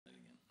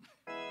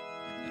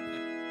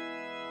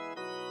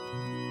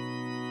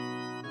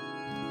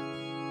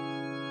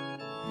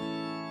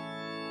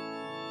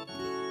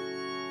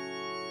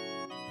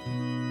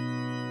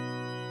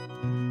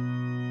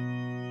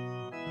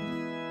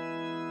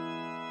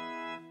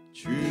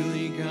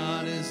Truly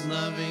God is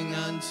loving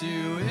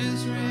unto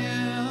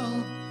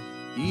Israel,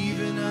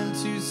 even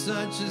unto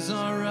such as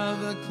are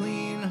of a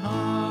clean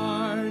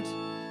heart.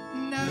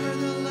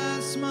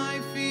 Nevertheless, my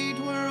feet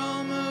were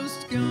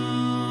almost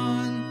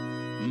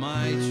gone,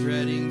 my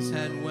treadings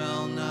had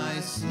well nigh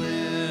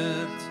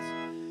slipped,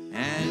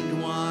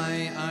 and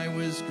why I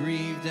was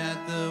grieved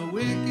at the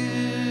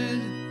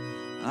wicked.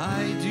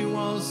 I do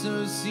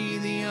also see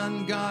the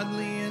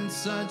ungodly in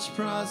such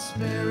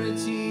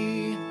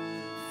prosperity,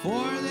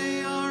 for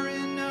they are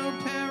in no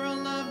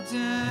peril of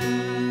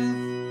death,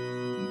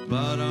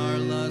 but are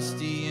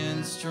lusty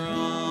and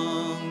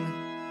strong.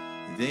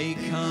 They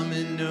come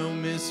in no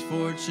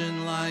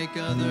misfortune like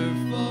other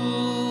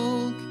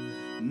folk,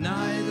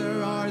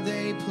 neither are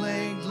they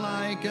plagued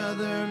like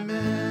other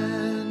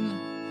men.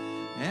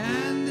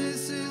 And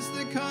this is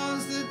the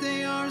cause that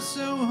they are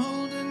so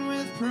holden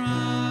with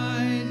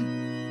pride,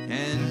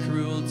 and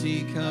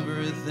cruelty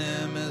covereth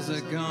them as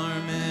a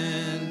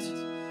garment.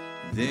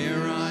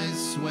 Their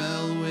eyes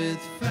swell with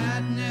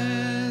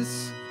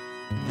fatness,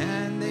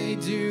 and they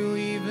do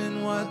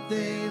even what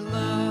they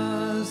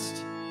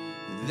lust.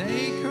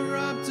 They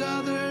corrupt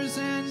others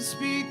and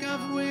speak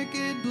of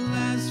wicked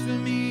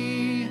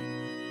blasphemy.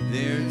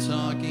 Their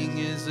talking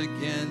is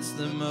against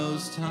the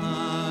Most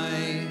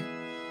High,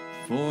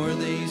 for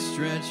they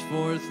stretch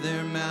forth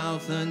their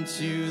mouth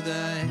unto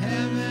the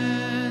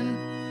heaven,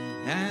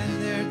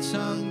 and their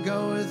tongue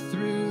goeth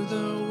through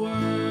the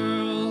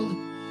world.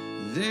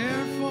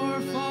 Therefore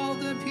fall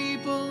the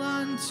people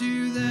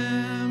unto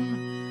them,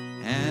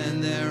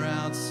 and their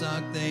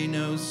outsuck they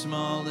no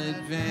small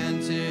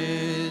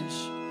advantage.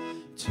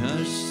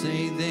 Tush,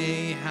 say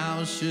they,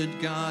 how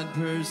should God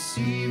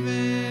perceive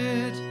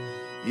it?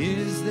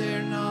 Is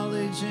there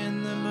knowledge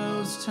in the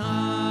Most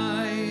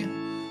High?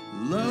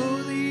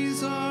 Lo,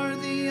 these are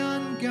the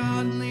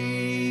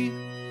ungodly.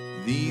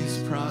 These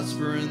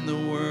prosper in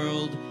the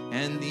world,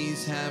 and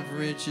these have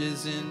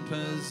riches in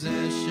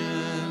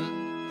possession.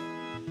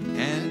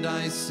 And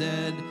I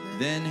said,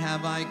 then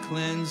have I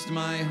cleansed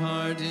my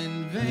heart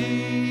in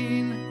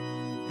vain,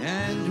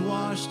 and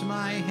washed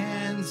my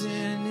hands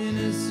in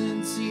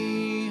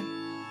innocency.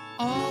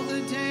 All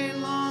the day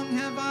long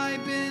have I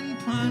been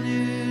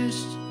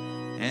punished,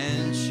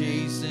 and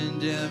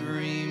chastened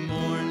every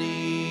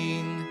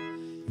morning.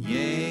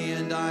 Yea,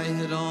 and I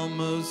had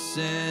almost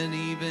said,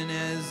 even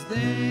as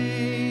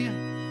they.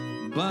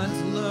 But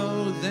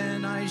lo,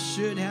 then I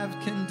should have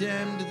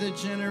condemned the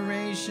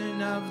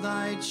generation of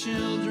thy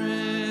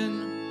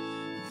children.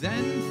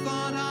 Then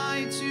thought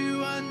I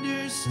to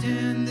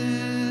understand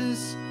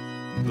this,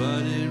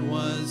 but it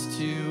was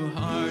too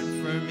hard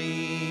for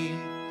me,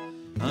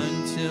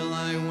 until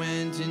I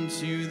went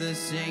into the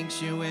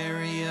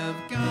sanctuary of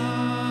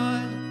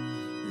God.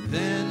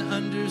 Then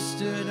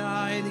understood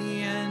I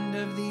the end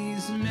of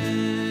these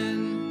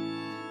men,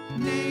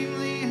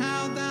 namely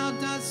how thou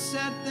dost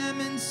set them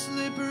in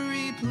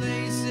slippery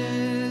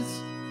places,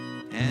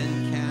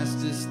 and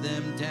castest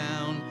them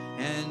down,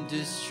 and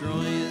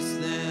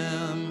destroyest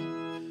them.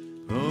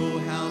 Oh,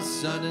 how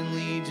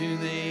suddenly do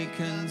they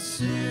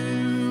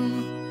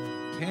consume,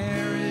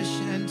 perish,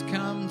 and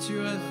come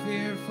to a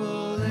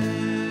fearful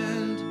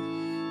end.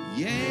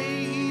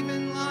 Yea,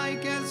 even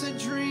like as a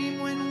dream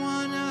when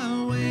one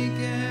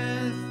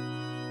awaketh,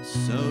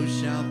 so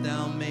shalt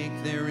thou make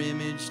their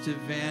image to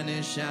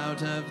vanish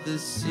out of the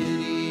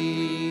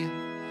city.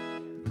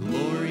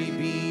 Glory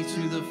be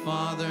to the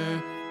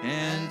Father,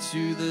 and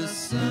to the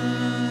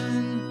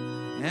Son,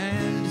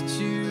 and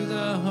to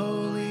the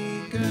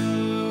Holy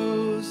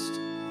Ghost,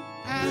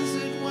 as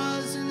it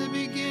was in the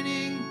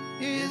beginning,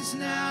 is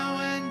now,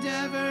 and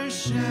ever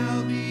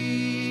shall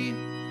be,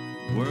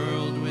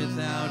 world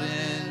without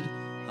end.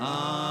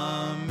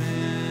 Amen.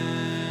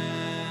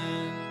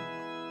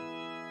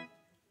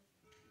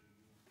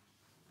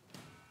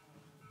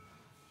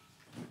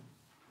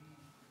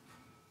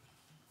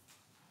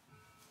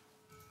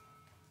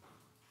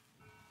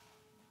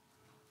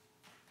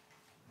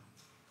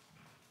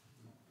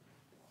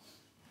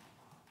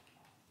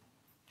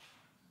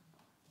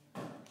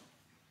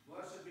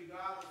 Blessed be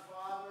God the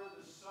Father,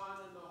 the Son,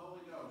 and the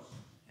Holy Ghost.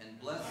 And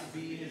blessed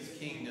be his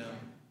kingdom,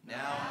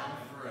 now and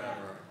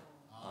forever.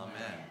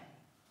 Amen.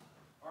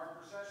 Our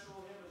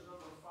processional hymn is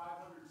number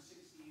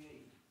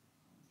 568.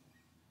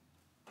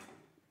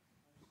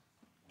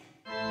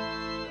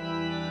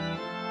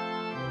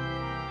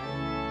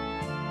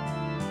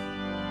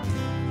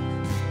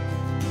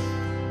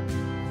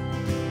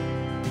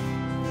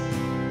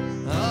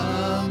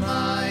 A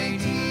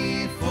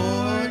mighty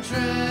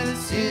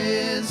fortress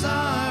is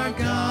our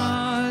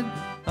God,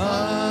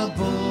 a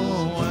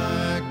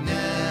bulwark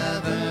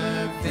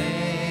never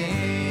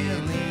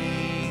failing.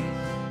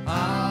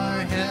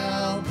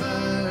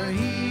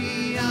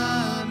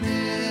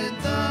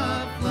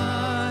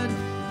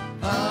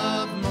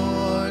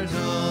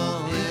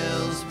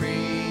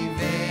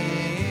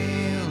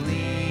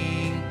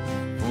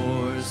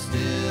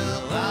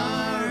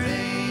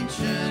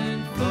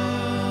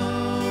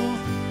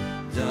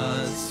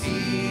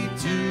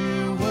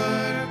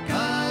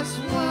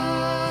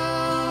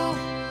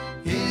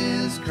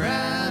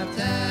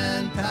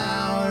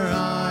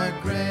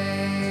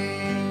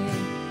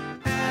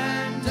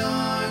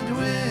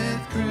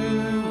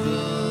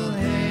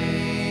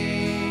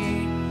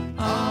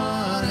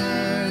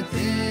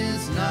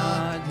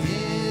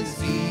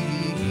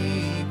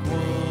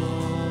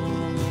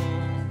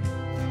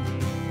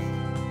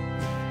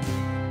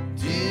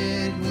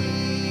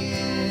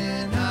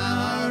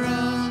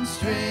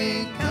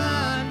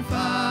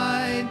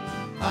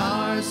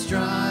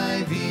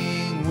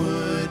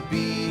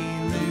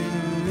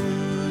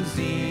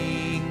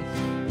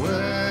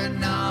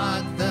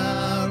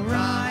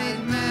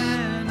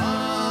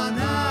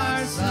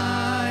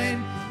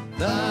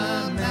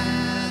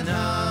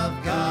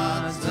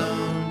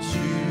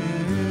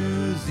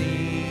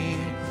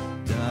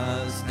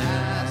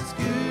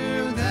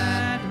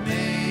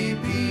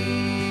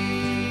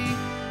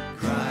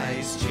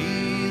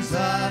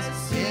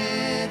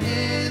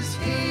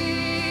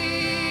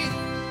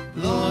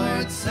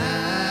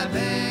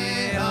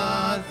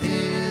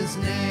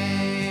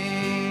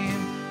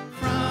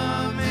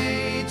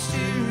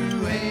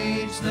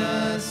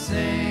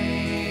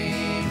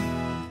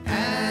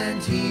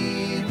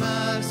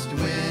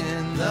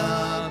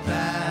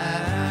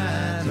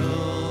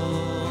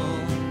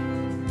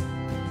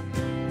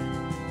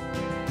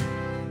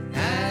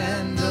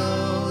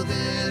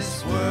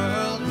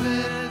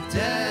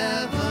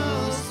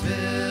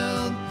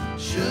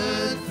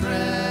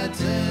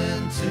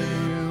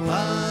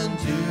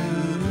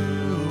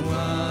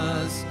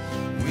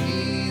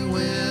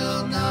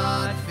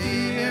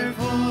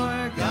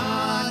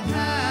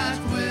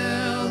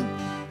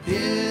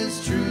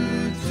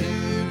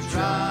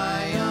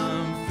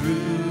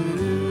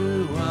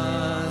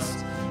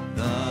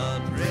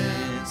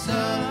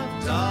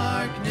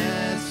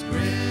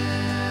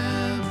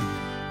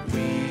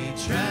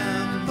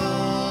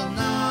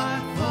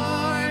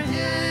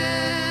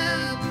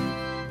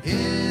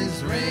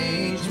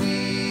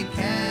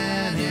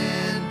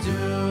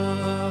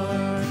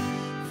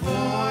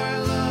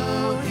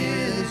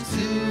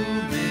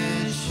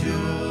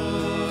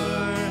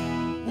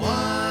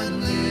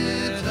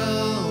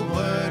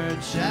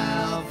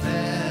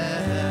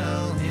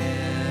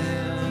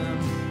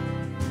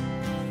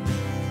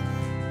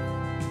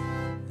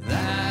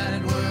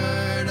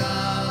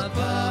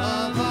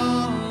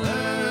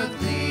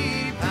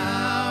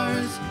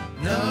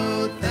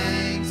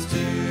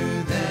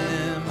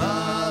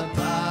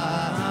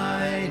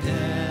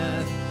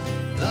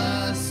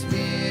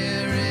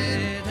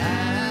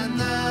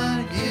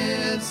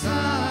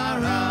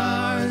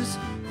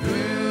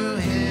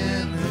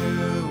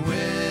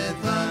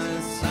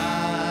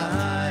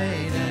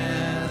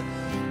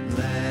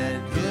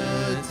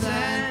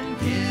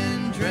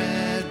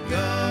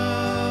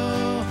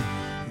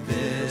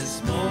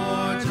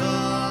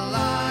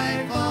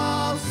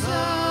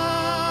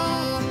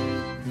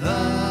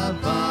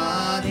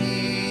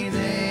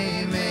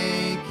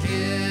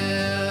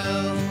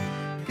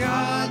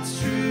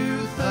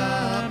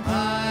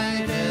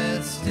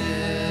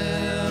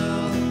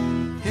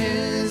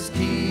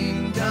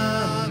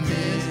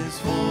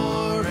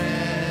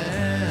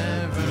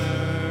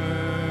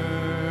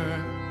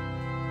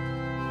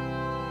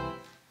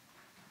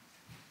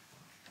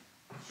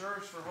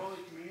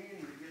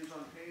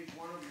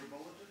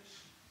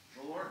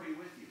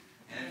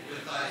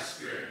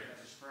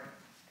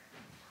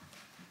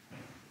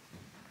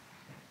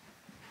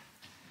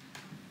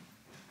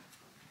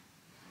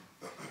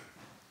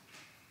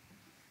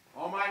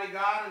 Almighty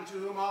God, unto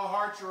whom all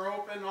hearts are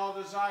open, all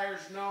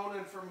desires known,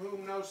 and from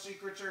whom no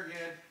secrets are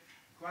hid,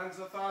 cleanse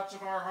the thoughts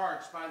of our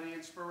hearts by the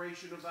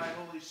inspiration of thy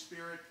Holy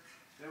Spirit,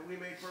 that we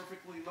may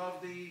perfectly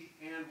love thee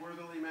and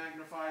worthily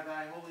magnify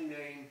thy holy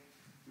name,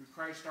 through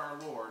Christ our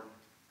Lord.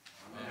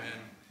 Amen.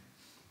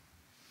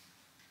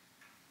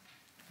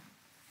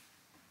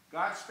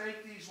 God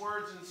spake these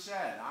words and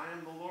said, I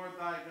am the Lord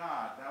thy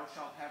God, thou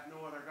shalt have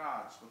no other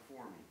gods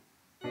before me.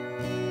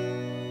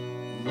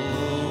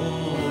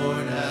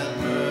 Lord, have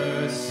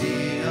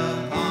mercy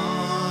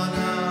upon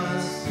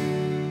us,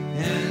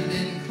 and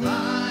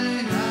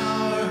incline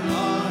our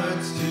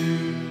hearts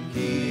to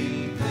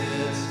keep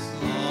this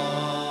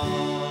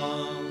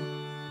law.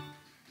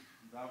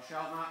 Thou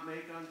shalt not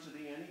make unto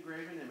thee any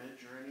graven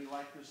image, or any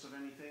likeness of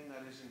anything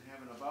that is in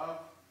heaven above,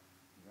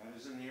 or that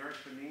is in the earth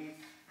beneath,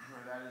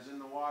 or that is in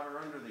the water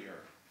under the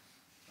earth.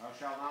 Thou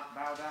shalt not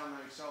bow down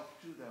thyself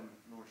to them,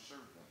 nor serve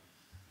them.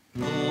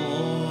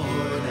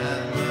 Lord,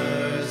 have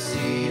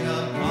mercy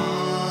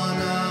upon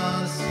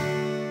us,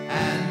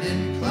 and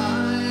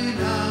incline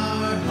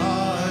our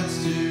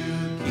hearts to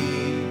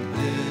keep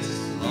this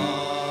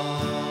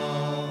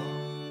law.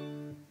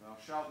 Thou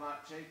shalt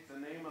not take the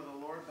name of the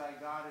Lord thy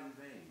God in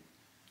vain.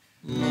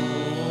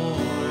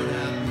 Lord,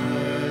 have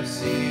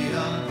mercy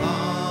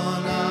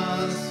upon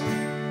us,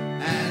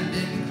 and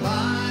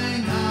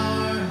incline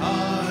our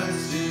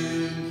hearts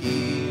to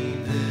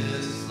keep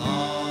this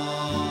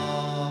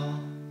law.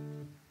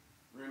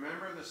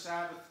 Remember the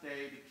Sabbath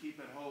day to keep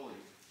it holy.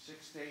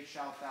 6 days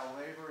shalt thou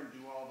labor and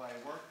do all thy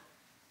work.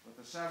 But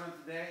the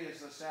seventh day is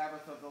the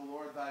Sabbath of the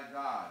Lord thy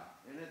God.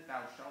 In it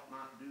thou shalt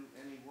not do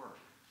any work.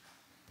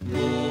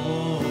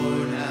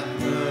 Lord, have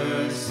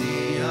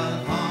mercy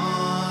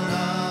upon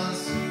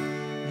us,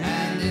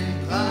 and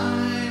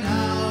incline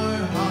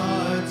our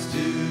hearts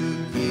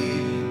to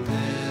keep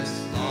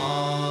this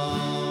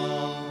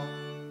law.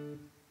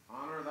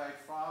 Honor thy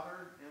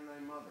father and thy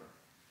mother.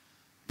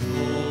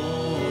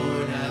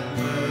 Lord, have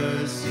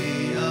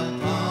mercy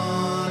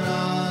upon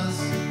us,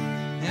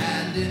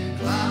 and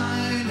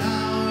incline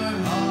our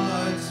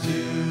hearts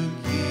to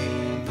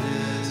keep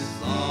this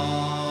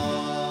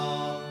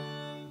law.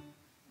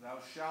 Thou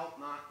shalt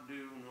not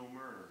do no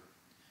murder.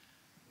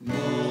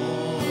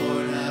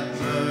 Lord, have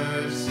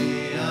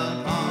mercy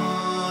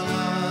upon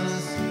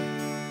us,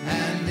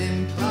 and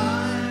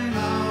incline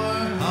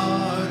our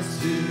hearts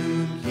to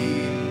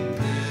keep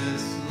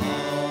this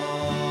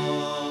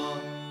law.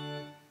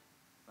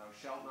 Thou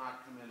shalt not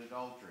commit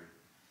adultery.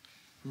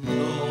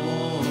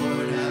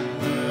 Lord, have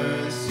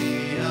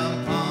mercy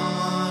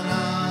upon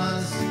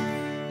us,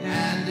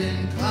 and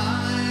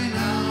incline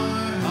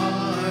our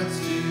hearts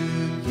to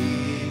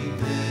keep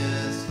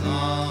this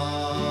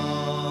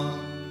law.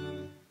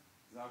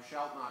 Thou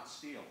shalt not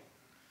steal.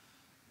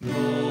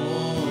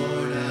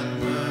 Lord, have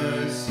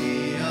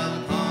mercy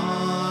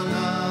upon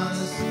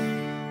us,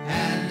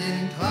 and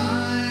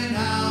incline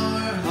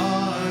our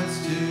hearts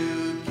to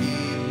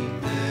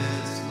keep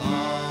this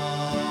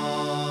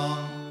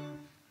law.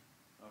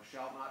 Thou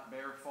shalt not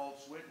bear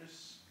false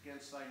witness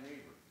against thy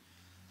neighbor.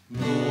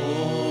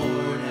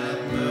 Lord,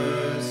 have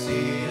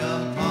mercy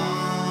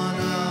upon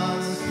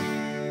us,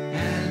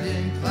 and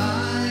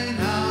incline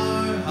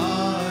our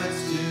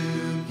hearts to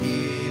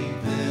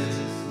keep this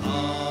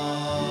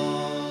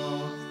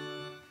law.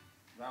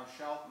 Thou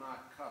shalt not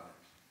covet.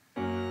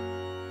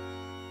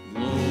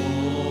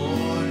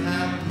 Lord,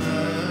 have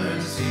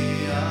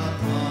mercy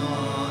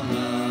upon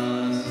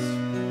us,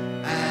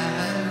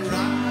 and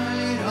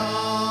write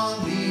all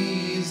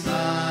these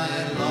thy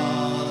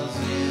laws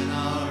in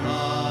our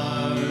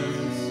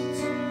hearts.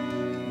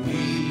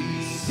 We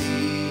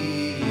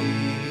beseech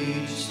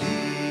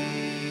thee.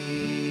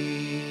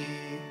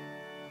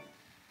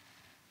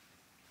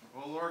 O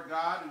Lord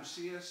God, who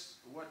seest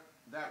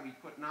that we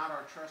put not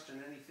our trust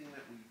in anything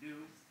that we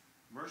do,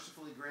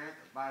 mercifully grant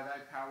that by thy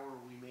power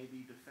we may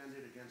be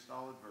defended against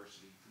all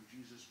adversity, through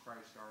Jesus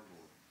Christ our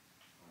Lord.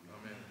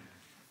 Amen.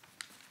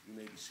 You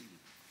may be seated.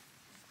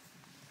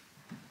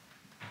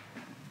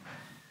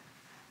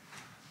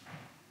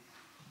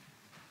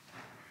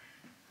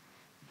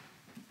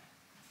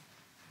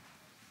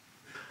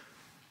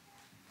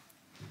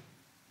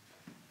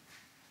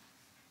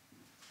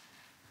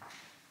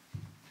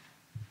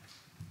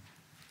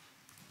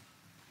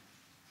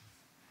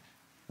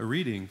 A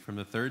reading from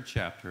the 3rd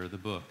chapter of the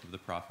book of the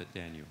prophet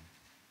Daniel.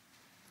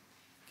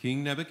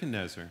 King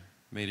Nebuchadnezzar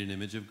made an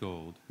image of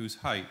gold, whose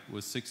height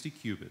was 60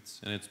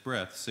 cubits, and its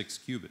breadth 6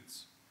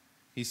 cubits.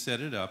 He set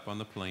it up on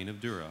the plain of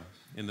Dura,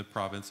 in the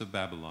province of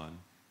Babylon.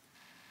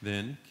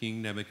 Then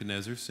King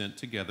Nebuchadnezzar sent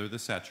together the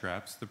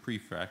satraps, the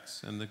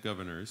prefects, and the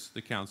governors,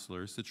 the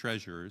counselors, the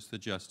treasurers, the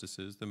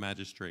justices, the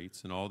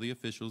magistrates, and all the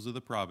officials of the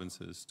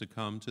provinces to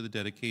come to the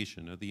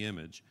dedication of the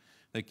image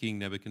that King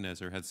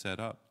Nebuchadnezzar had set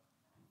up.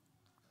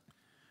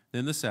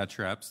 Then the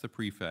satraps, the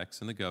prefects,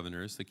 and the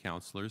governors, the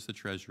counselors, the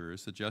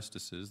treasurers, the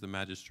justices, the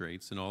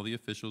magistrates, and all the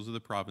officials of the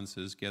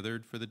provinces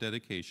gathered for the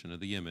dedication of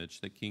the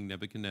image that King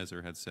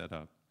Nebuchadnezzar had set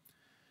up.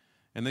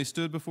 And they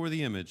stood before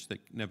the image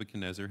that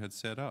Nebuchadnezzar had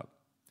set up.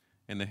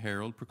 And the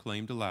herald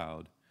proclaimed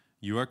aloud,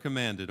 You are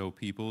commanded, O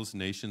peoples,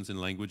 nations,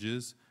 and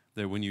languages,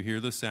 that when you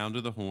hear the sound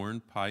of the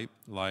horn, pipe,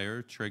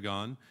 lyre,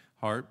 trigon,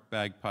 harp,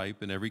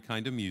 bagpipe, and every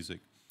kind of music,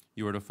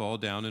 you are to fall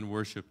down and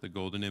worship the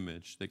golden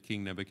image that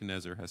King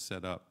Nebuchadnezzar has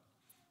set up.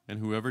 And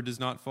whoever does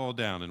not fall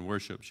down and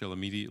worship shall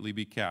immediately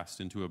be cast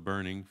into a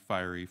burning,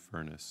 fiery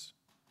furnace.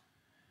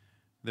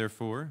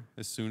 Therefore,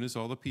 as soon as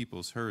all the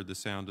peoples heard the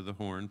sound of the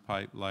horn,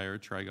 pipe, lyre,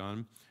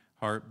 trigon,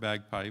 harp,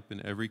 bagpipe,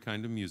 and every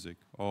kind of music,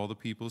 all the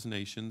peoples,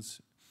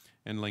 nations,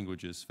 and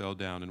languages fell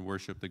down and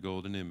worshipped the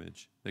golden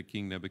image that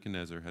King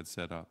Nebuchadnezzar had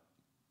set up.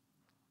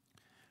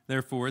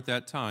 Therefore, at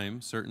that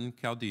time, certain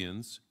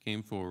Chaldeans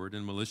came forward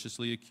and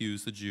maliciously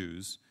accused the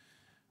Jews.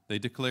 They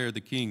declared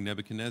to King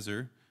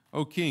Nebuchadnezzar,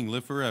 O king,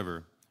 live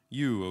forever.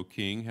 You, O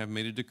king, have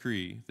made a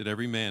decree that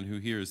every man who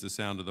hears the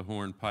sound of the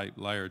horn, pipe,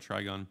 lyre,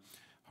 trigon,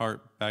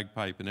 harp,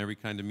 bagpipe, and every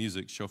kind of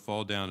music shall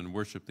fall down and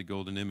worship the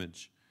golden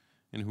image.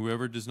 And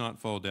whoever does not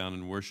fall down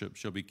and worship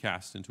shall be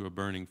cast into a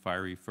burning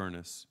fiery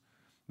furnace.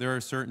 There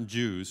are certain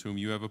Jews whom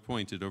you have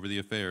appointed over the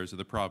affairs of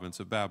the province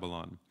of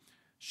Babylon,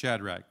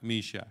 Shadrach,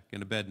 Meshach,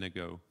 and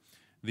Abednego.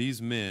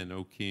 These men,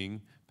 O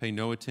king, pay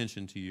no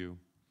attention to you.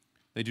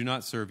 They do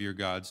not serve your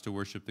gods to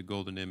worship the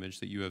golden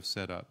image that you have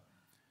set up.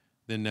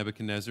 Then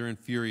Nebuchadnezzar, in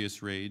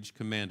furious rage,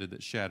 commanded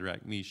that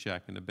Shadrach,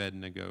 Meshach, and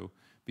Abednego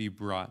be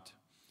brought.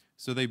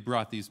 So they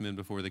brought these men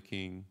before the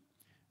king.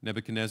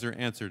 Nebuchadnezzar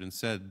answered and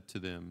said to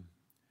them,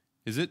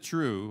 Is it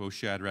true, O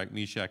Shadrach,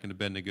 Meshach, and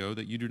Abednego,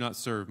 that you do not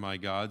serve my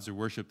gods or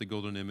worship the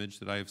golden image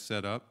that I have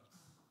set up?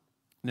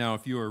 Now,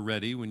 if you are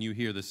ready, when you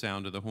hear the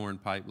sound of the horn,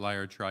 pipe,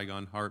 lyre,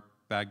 trigon, harp,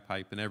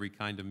 bagpipe, and every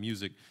kind of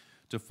music,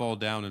 to fall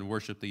down and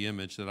worship the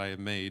image that I have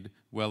made,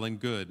 well and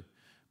good.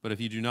 But if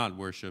you do not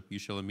worship, you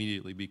shall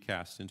immediately be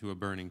cast into a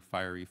burning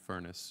fiery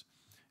furnace.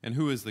 And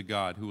who is the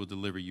God who will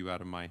deliver you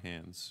out of my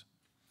hands?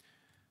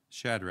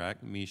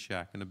 Shadrach,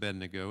 Meshach, and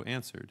Abednego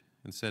answered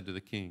and said to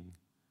the king,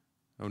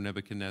 O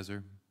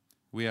Nebuchadnezzar,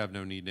 we have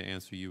no need to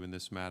answer you in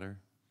this matter.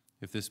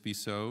 If this be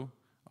so,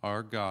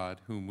 our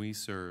God, whom we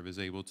serve, is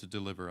able to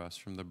deliver us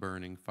from the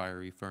burning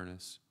fiery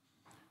furnace.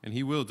 And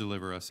he will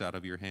deliver us out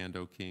of your hand,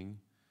 O king.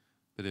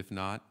 But if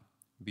not,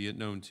 be it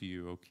known to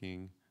you, O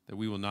king, that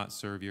we will not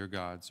serve your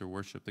gods or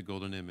worship the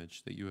golden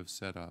image that you have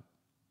set up.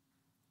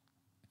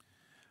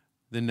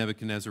 Then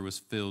Nebuchadnezzar was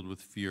filled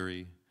with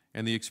fury,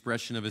 and the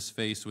expression of his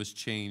face was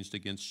changed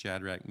against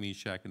Shadrach,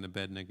 Meshach, and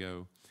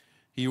Abednego.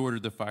 He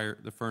ordered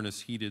the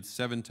furnace heated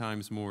 7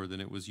 times more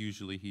than it was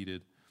usually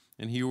heated,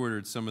 and he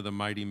ordered some of the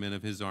mighty men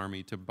of his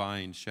army to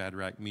bind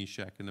Shadrach,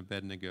 Meshach, and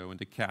Abednego and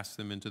to cast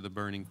them into the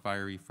burning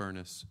fiery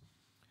furnace.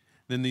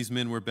 Then these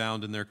men were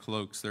bound in their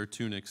cloaks, their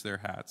tunics, their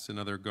hats, and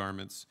other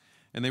garments,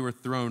 and they were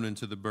thrown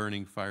into the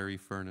burning fiery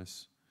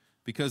furnace.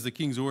 Because the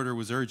king's order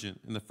was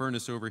urgent and the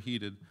furnace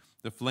overheated,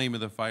 the flame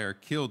of the fire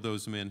killed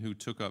those men who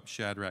took up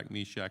Shadrach,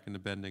 Meshach, and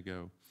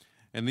Abednego.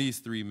 And these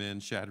 3 men,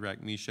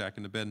 Shadrach, Meshach,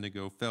 and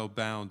Abednego, fell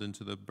bound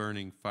into the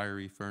burning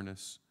fiery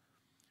furnace.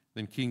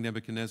 Then King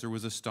Nebuchadnezzar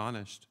was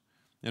astonished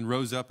and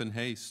rose up in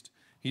haste.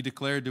 He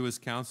declared to his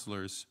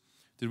counselors,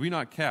 Did we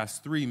not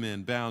cast 3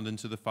 men bound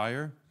into the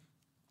fire?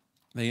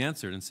 They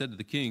answered and said to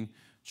the king,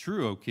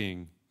 True, O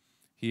king.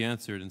 He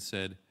answered and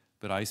said,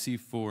 But I see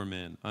 4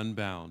 men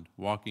unbound,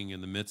 walking in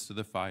the midst of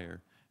the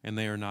fire, and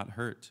they are not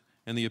hurt.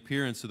 And the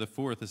appearance of the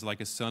 4th is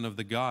like a son of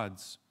the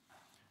gods.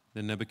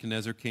 Then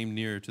Nebuchadnezzar came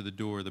near to the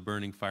door of the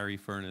burning fiery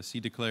furnace.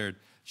 He declared,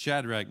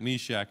 Shadrach,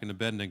 Meshach, and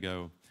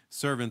Abednego,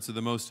 servants of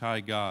the Most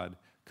High God,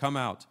 come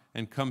out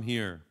and come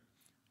here.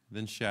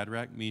 Then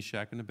Shadrach,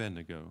 Meshach, and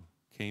Abednego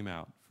came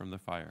out from the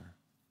fire.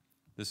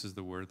 This is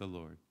the word of the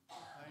Lord.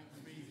 Thanks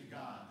be to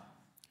God.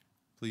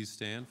 Please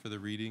stand for the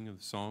reading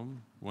of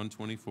Psalm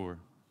 124.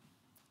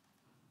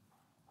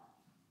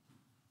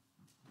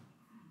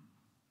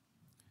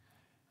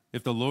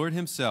 If the Lord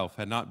himself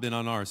had not been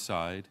on our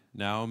side,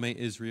 now may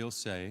Israel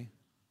say,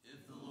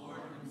 If the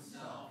Lord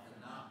himself had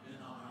not been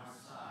on our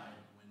side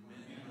when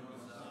men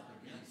rose up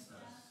against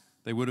us,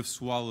 they would have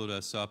swallowed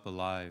us up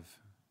alive.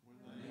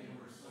 when they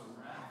were so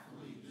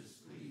wrathfully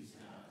displeased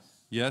at us,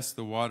 Yes,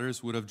 the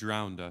waters would have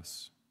drowned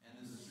us,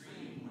 and the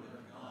stream would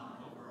have gone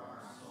over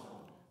our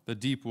soul, the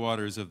deep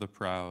waters of the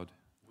proud.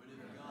 would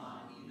have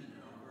gone even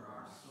over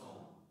our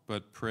soul,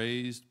 But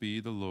praised be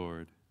the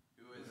Lord.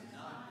 who has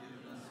not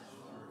given us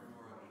over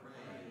for a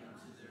prey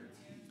unto their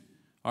teeth.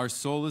 Our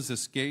soul is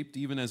escaped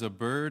even as a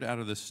bird out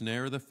of the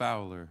snare of the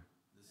fowler.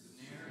 The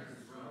snare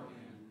is broken,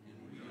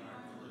 and we are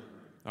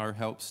delivered. Our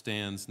help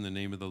stands in the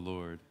name of the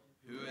Lord.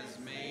 Who has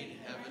made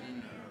heaven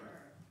and earth.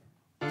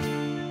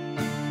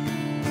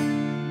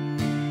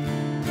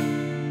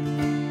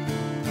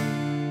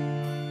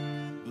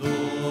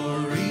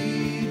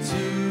 Glory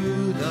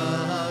to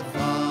the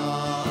Father,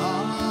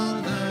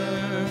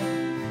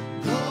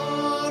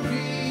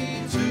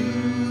 glory to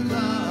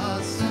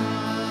the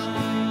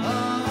Son,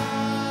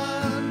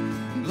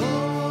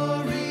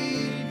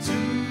 glory to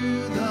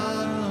the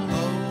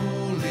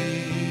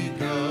Holy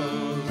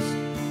Ghost,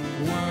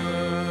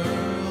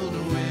 world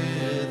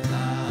without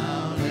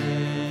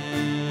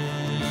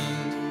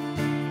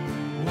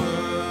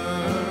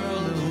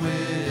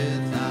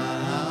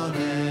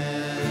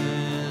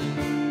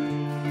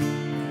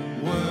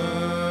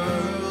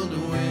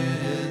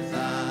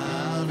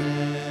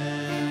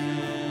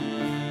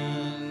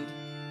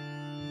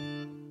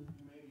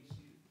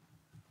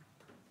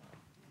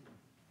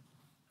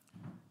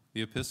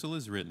The epistle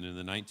is written in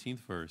the 19th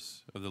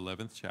verse of the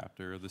 11th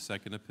chapter of the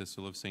second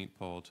epistle of St.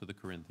 Paul to the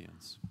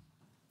Corinthians.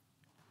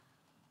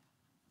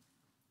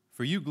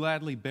 For you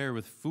gladly bear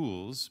with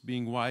fools,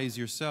 being wise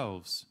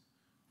yourselves.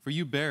 For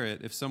you bear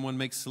it if someone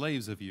makes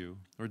slaves of you,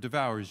 or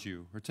devours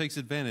you, or takes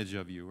advantage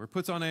of you, or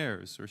puts on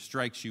airs, or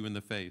strikes you in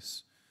the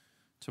face.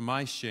 To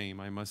my shame,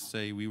 I must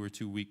say we were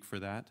too weak for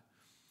that.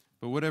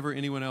 But whatever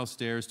anyone else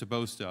dares to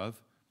boast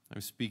of,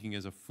 I'm speaking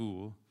as a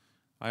fool,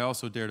 I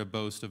also dare to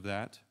boast of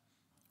that.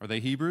 Are they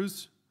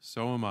Hebrews?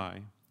 So am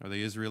I. Are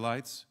they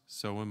Israelites?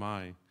 So am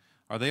I.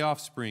 Are they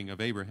offspring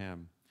of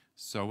Abraham?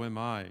 So am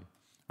I.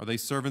 Are they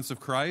servants of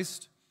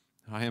Christ?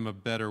 I am a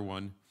better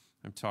one.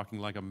 I'm talking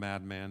like a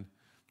madman,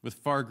 with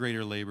far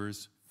greater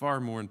labors, far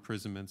more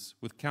imprisonments,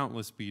 with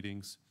countless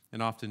beatings,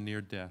 and often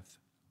near death.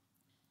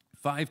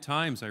 5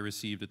 times I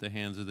received at the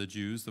hands of the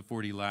Jews the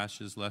 40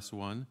 lashes less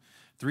one.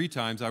 3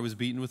 times I was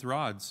beaten with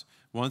rods.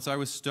 Once I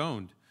was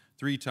stoned.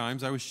 3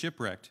 times I was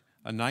shipwrecked.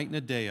 A night and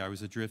a day I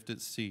was adrift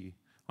at sea,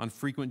 on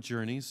frequent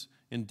journeys,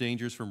 in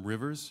dangers from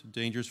rivers,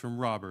 dangers from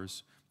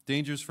robbers,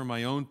 dangers from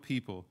my own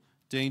people,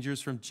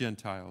 dangers from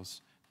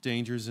Gentiles,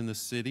 dangers in the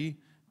city,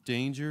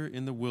 danger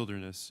in the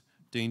wilderness,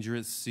 danger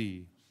at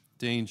sea,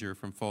 danger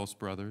from false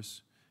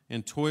brothers,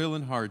 in toil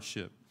and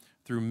hardship,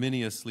 through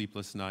many a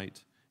sleepless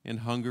night, in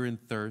hunger and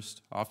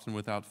thirst, often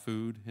without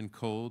food, in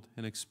cold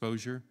and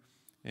exposure,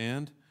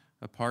 and,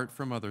 apart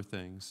from other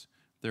things,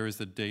 there is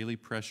the daily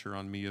pressure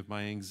on me of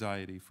my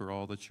anxiety for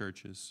all the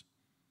churches.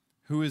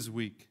 Who is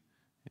weak?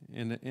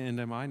 And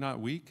am I not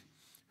weak?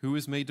 Who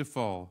is made to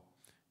fall?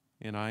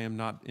 And I am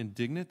not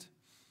indignant?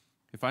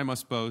 If I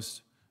must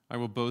boast, I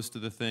will boast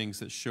of the things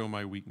that show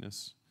my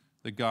weakness.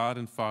 The God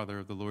and Father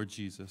of the Lord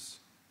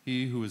Jesus,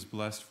 he who is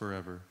blessed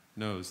forever,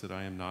 knows that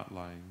I am not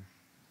lying.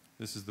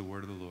 This is the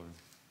word of the Lord.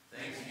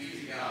 Thanks be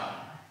to God.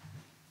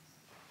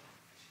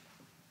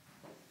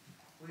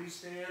 Please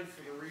stand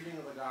for the reading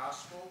of the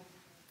Gospel.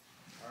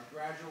 Our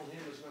gradual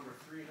hymn is number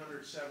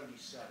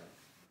 377.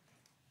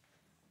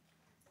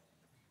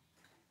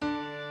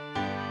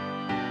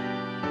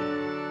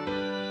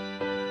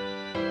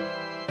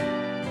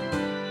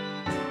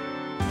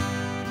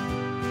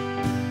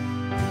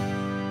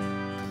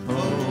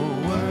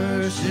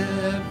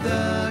 Worship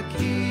the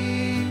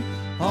King,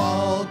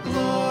 all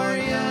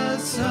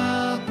glorious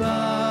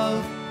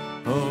above.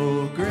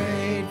 Oh,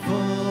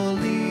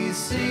 gratefully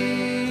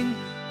sing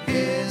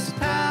his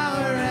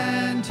power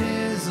and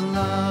his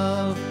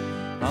love.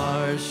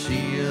 Our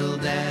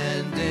shield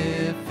and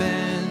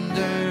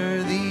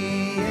defender,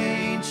 the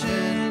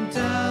ancient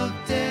of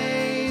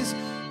days,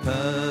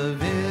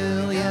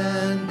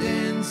 pavilioned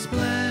in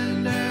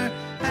splendor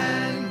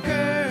and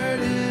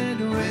girded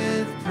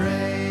with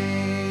praise.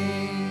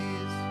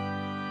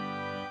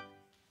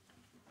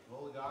 The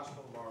Holy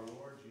Gospel of our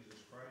Lord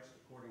Jesus Christ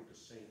according to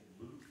St.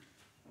 Luke,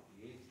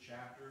 the 8th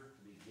chapter,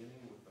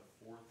 beginning with the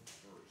 4th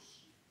verse.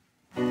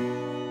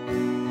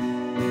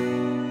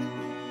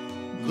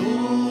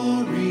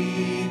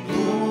 Glory,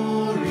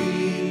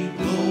 glory,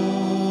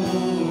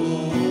 glory,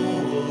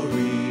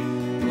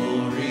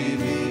 glory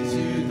be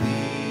to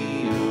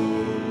thee, O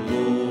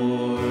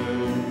Lord.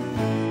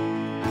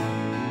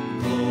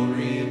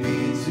 Glory be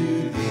to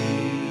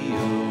thee,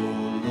 O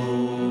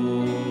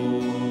Lord.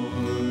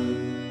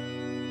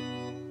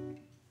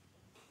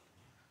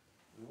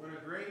 And when a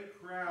great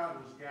crowd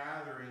was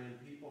gathering and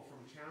people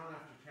from town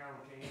after town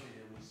came to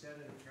him, he said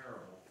in a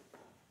parable,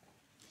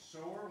 "The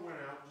sower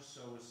went out to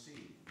sow a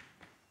seed.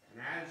 And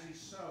as he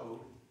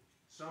sowed,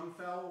 some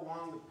fell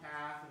along the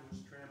path and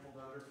was trampled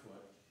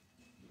underfoot.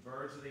 The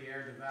birds of the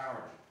air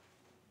devoured it.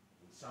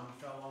 And some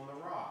fell on the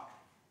rock.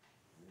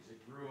 And as it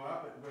grew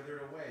up, it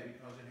withered away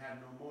because it had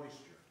no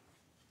moisture.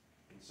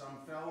 And some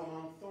fell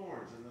among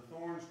thorns, and the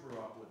thorns grew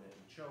up with it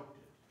and choked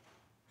it.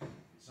 And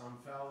some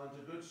fell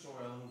into good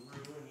soil and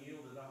grew and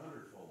yielded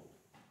 100-fold.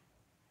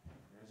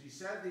 And as he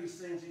said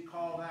these things, he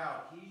called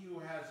out, 'He who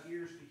has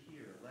ears to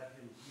hear, let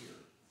him hear.'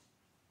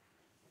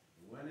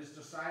 When his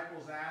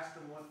disciples asked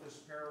him what this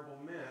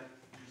parable meant,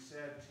 he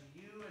said, 'To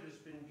you it has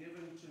been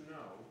given to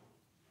know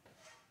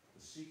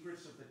the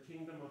secrets of the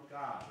kingdom of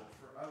God, but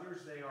for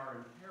others they are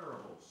in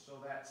parables, so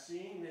that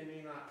seeing they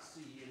may not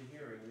see, and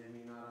hearing they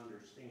may not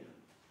understand.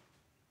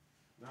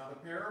 Now the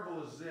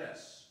parable is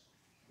this: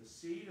 the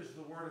seed is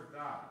the word of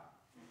God.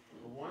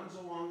 The ones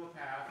along the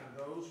path are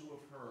those who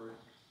have heard.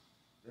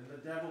 Then the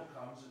devil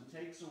comes and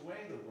takes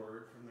away the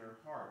word from their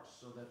hearts,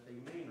 so that they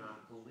may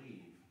not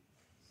believe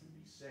and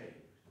be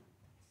saved.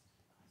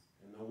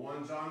 And the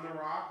ones on the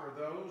rock are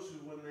those who,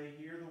 when they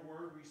hear the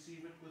word,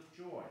 receive it with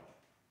joy.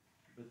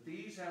 But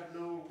these have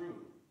no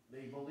root.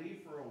 They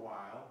believe for a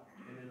while,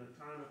 and in a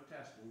time of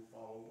testing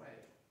fall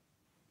away.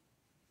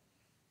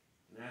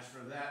 And as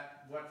for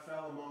that, what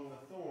fell among the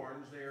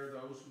thorns, they are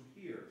those who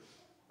hear.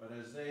 But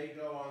as they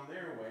go on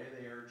their way,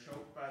 they are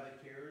choked by the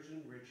cares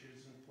and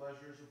riches and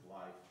pleasures of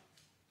life,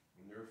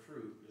 and their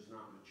fruit does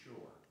not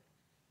mature.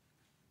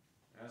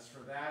 As for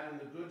that in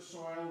the good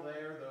soil,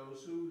 they are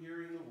those who,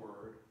 hearing the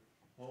word,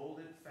 hold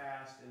it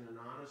fast in an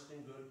honest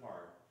and good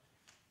heart,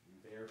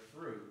 and bear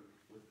fruit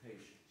with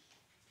patience.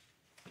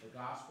 The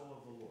Gospel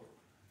of the Lord.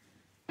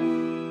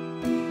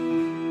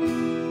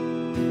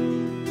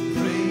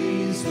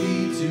 Praise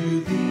be to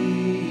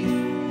thee,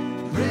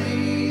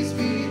 praise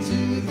be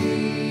to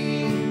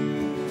thee,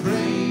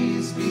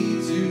 praise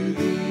be to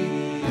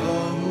thee, O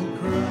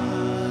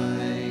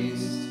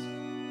Christ.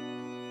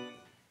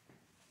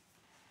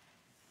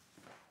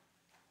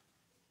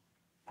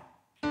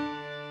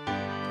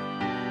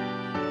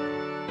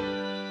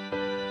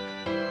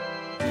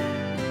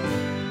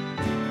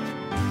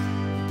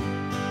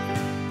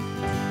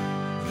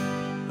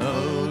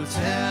 Oh,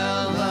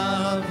 tell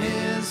of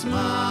his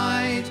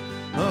might,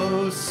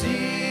 oh,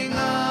 sing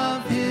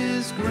of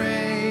his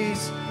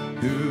grace,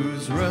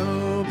 whose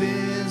robe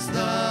is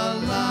the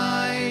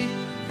light,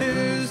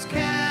 whose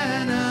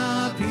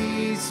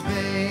canopy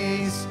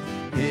space,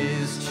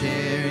 his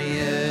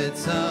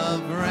chariots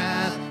of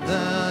wrath,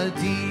 the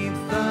deep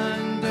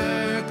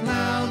thunder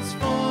clouds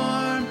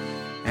form,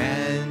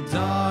 and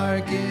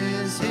dark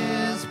is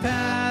his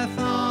path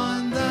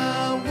on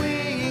the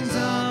wings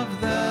of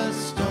the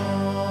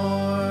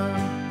storm.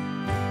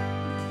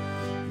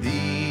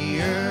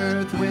 The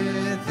earth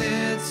with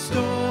its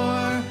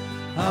store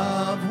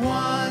of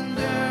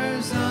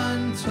wonders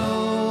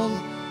untold,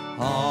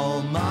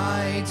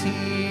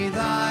 Almighty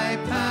thy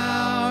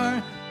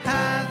power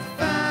hath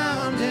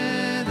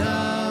founded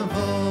of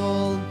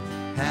old,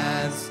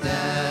 hath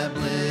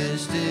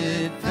established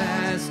it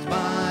fast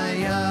by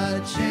a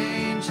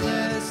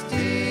changeless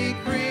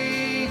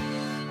decree,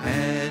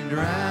 and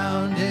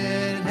round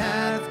it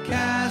hath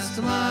cast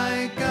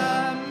like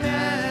a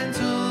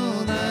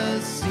mantle the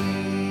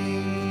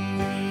sea.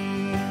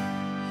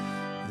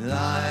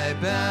 Thy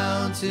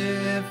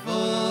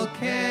bountiful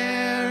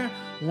care,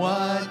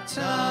 what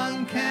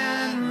tongue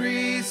can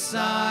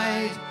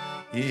recite?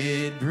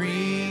 It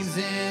breathes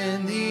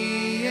in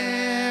the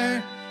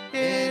air,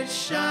 it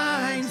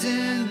shines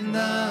in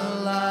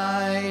the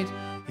light,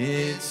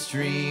 it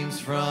streams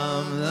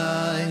from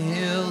the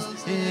hills,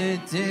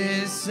 it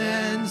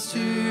descends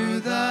to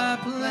the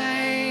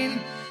plain,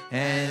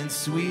 and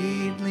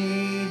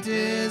sweetly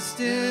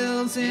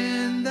distills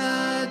in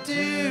the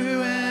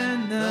dew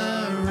and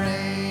the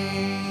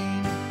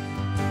rain.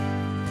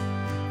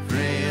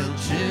 Frail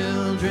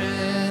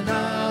children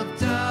of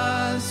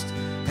dust,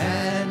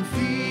 and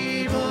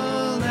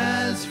feeble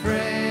as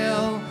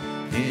frail,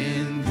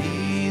 in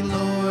thee,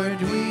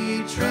 Lord,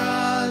 we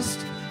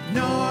trust,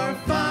 nor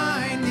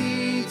find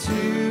thee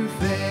to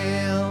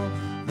fail.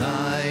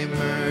 Thy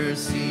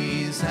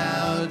mercies,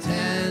 how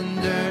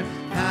tender,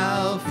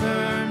 how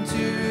firm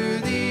to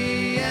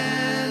the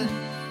end,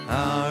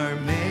 our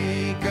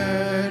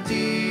Maker,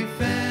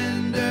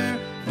 Defender,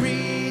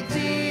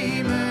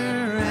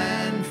 Redeemer,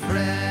 and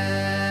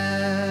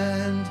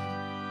Friend.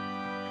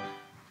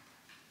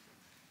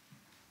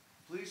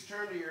 Please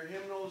turn to your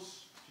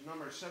hymnals to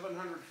number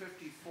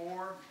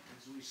 754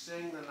 as we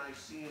sing the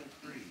Nicene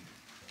Creed.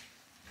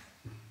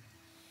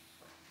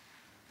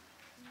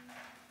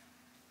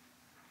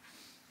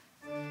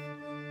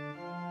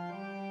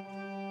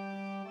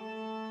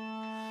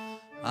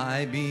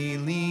 I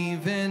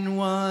believe in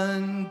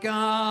one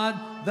God,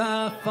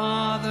 the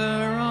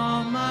Father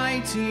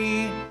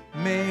Almighty,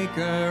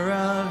 maker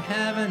of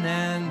heaven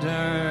and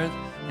earth,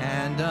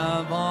 and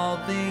of all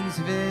things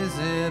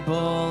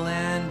visible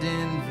and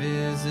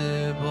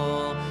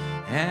invisible,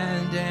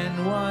 and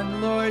in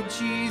one Lord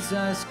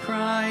Jesus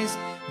Christ,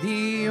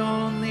 the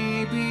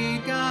only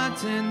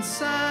begotten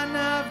Son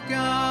of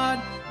God,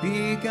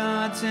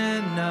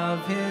 begotten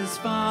of his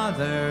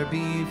Father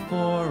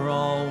before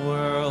all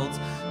worlds,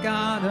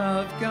 God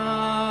of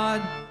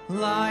God,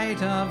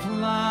 light of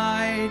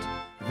light,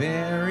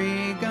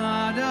 very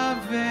God of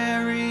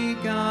very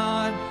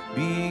God,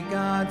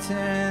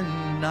 begotten,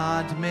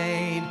 not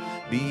made,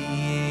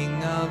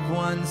 being of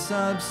one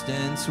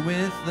substance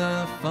with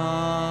the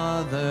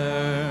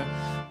Father,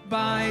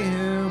 by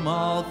whom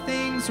all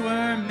things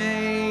were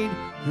made,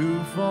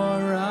 who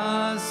for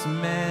us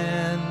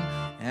men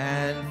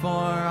and for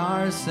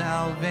our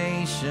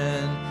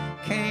salvation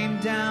came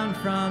down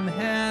from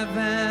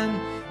heaven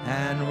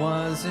and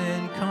was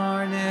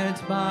incarnate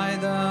by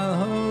the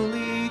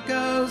Holy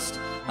Ghost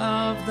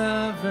of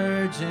the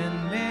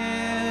Virgin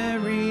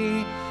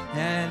Mary,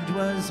 and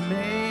was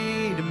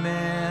made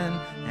man,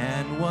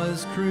 and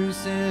was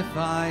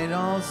crucified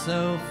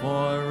also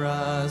for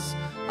us.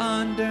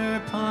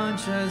 Under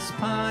Pontius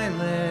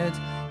Pilate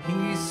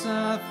he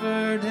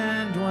suffered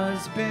and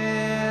was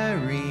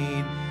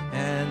buried,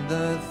 and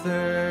the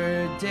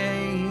third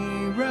day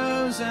he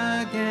rose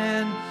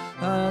again,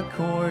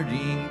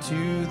 according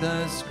to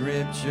the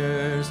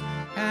Scriptures,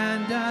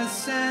 and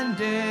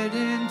ascended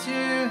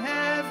into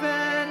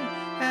heaven,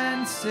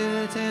 and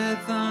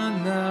sitteth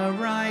on the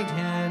right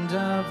hand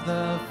of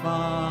the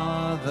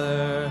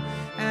Father,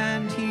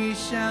 and he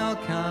shall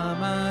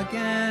come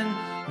again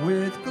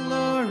with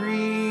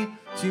glory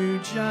to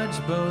judge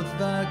both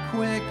the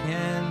quick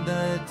and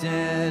the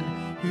dead,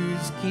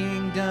 whose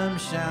kingdom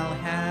shall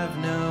have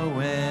no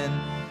end.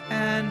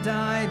 And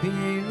I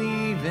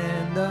believe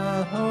in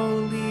the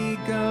Holy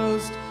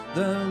Ghost,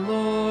 the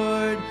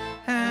Lord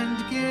and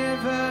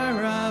Giver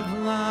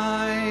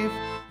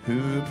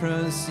who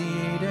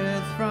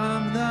proceedeth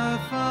from the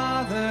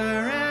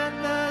Father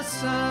and the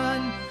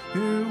Son,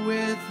 who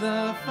with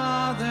the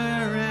Father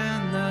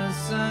and the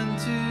Son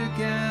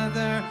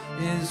together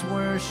is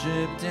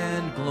worshipped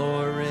and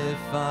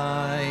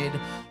glorified,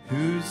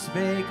 who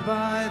spake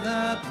by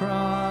the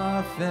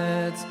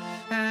prophets.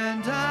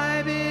 And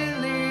I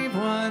believe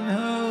one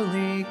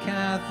holy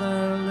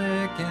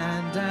Catholic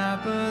and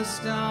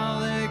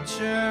Apostolic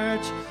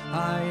Church.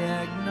 I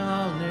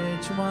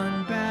acknowledge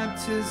one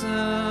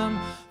baptism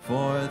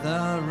for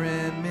the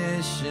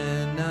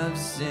remission of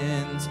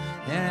sins,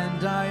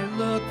 and I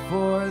look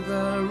for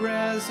the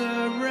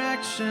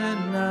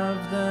resurrection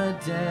of the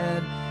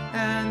dead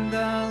and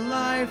the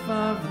life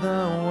of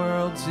the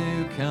world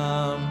to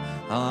come.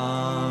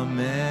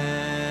 Amen.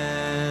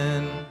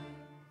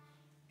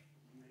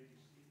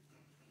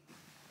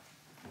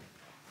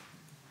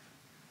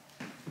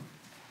 I'd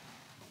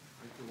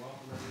like to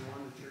welcome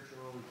everyone to Church of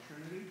Holy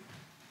Trinity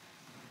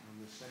on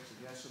this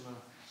Sexagesima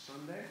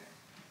Sunday.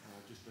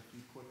 Just a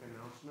few quick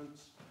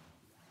announcements.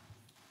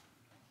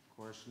 Of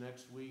course,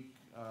 next week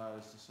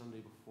is the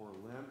Sunday before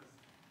Lent.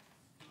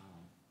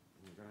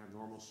 We're going to have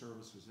normal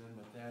services in,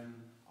 but then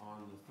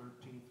on the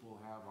 13th we'll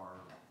have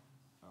our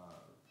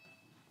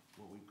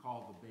what we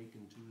call the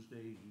Bacon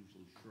Tuesday,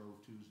 usually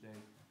Shrove Tuesday.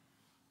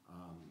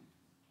 On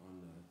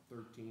the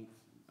 13th,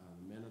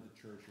 the men of the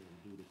church will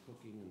do the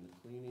cooking and the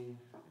cleaning,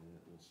 and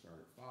it will start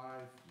at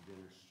 5,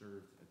 dinner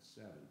served at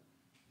 7.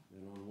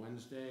 Then on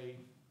Wednesday,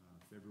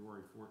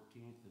 February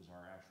 14th, is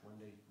our Ash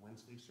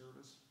Wednesday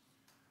service,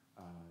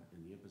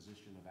 and the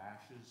imposition of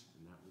ashes,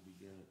 and that will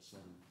begin at 7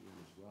 p.m.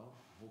 as well.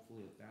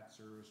 Hopefully at that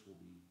service will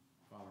be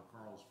Father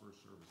Carl's first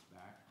service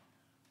back.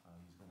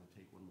 He's going to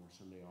take one more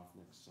Sunday off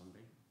next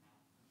Sunday.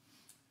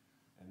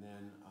 And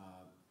then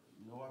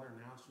no other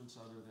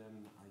announcements other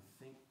than, I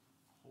think,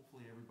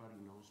 hopefully everybody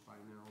knows by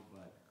now,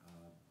 but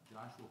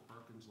Joshua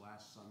Perkins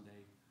last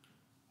Sunday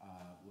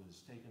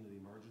was taken to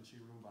the emergency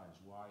room by his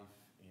wife,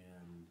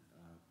 and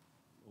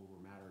over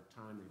a matter of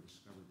time they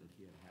discovered that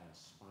he had a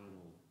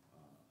spinal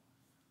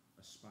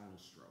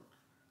stroke,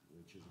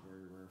 which is a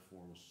very rare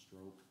form of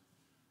stroke,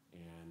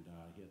 and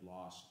he had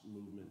lost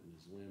movement in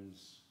his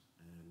limbs,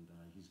 and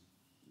he's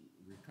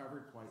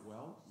recovered quite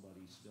well, but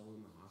he's still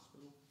in the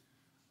hospital.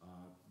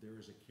 There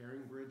is a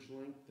Caring Bridge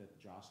link that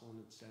Jocelyn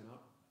had set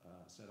up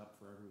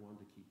for everyone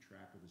to keep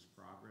track of his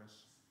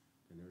progress.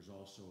 And there's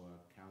also a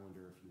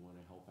calendar if you want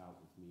to help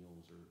out with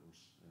meals or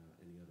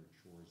any other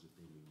chores that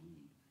they may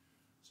need.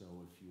 So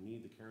if you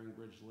need the Caring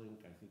Bridge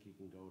link, I think you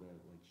can go to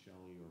like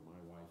Shelley or my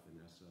wife,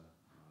 Vanessa.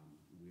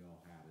 We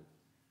all have it.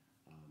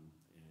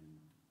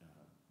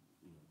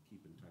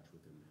 Keep in touch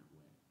with him that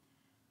way.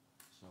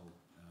 So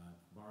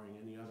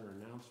barring any other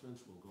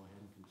announcements, we'll go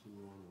ahead and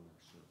continue on with our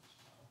service.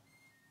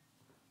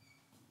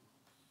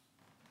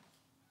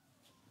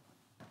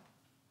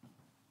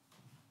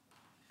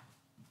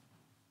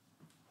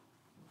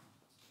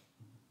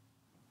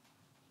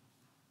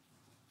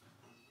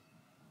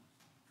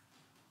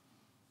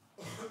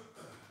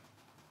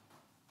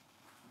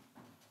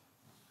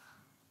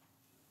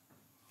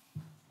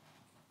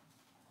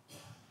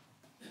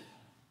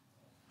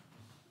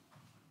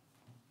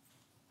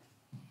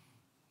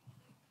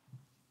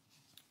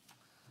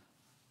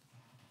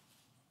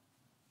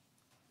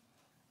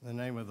 In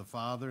the name of the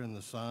Father, and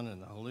the Son,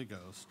 and the Holy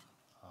Ghost.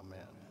 Amen.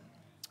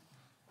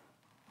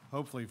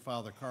 Hopefully,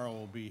 Father Carl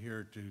will be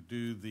here to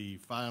do the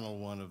final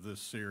one of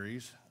this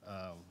series.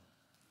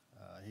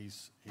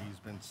 He's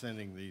been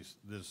sending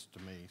this to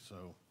me.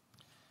 So,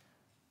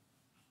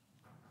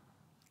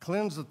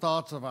 cleanse the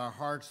thoughts of our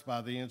hearts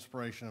by the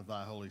inspiration of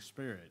Thy Holy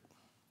Spirit.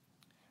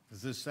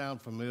 Does this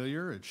sound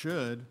familiar? It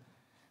should.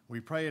 We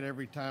pray it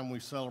every time we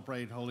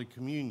celebrate Holy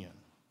Communion.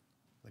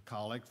 The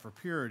Collect for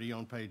Purity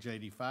on page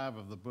 85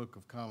 of the Book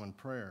of Common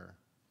Prayer.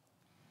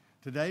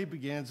 Today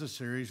begins a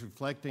series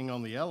reflecting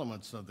on the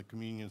elements of the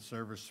communion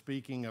service,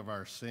 speaking of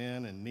our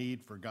sin and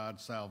need for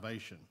God's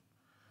salvation.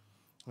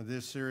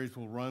 This series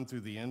will run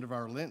through the end of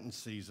our Lenten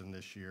season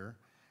this year,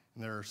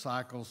 and there are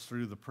cycles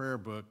through the prayer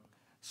book,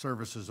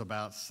 services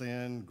about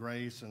sin,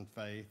 grace, and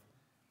faith.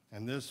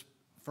 And this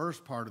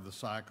first part of the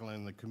cycle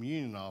in the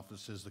communion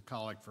office is the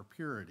Collect for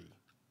Purity.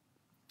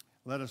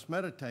 Let us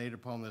meditate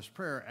upon this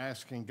prayer,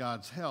 asking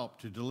God's help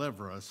to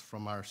deliver us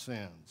from our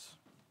sins.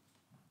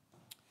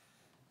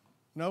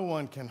 No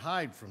one can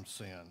hide from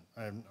sin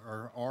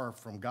or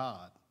from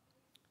God.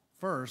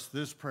 First,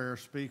 this prayer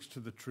speaks to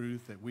the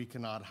truth that we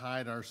cannot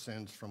hide our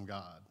sins from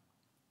God.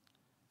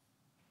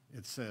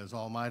 It says,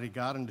 Almighty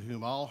God, unto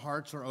whom all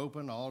hearts are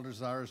open, all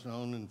desires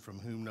known, and from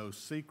whom no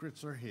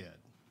secrets are hid.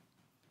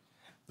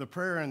 The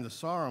prayer in the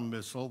Sarum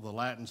Missal, the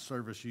Latin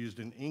service used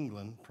in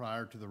England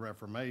prior to the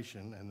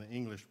Reformation, and the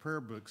English prayer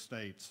book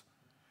states,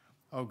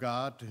 O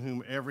God, to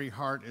whom every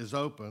heart is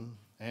open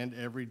and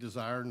every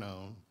desire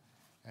known,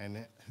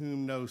 and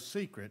whom no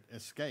secret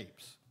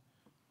escapes.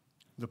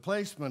 The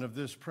placement of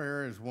this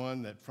prayer is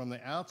one that from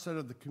the outset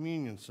of the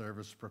communion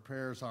service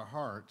prepares our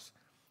hearts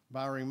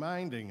by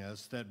reminding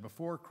us that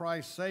before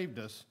Christ saved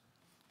us,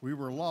 we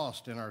were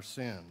lost in our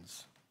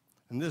sins.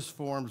 And this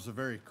forms the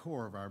very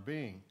core of our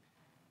being.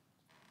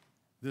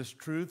 This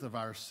truth of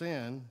our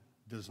sin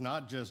does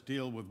not just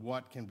deal with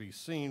what can be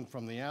seen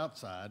from the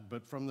outside,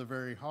 but from the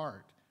very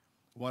heart,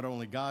 what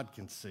only God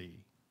can see.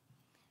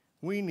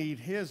 We need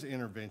his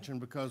intervention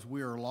because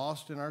we are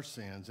lost in our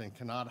sins and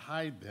cannot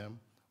hide them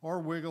or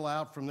wiggle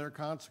out from their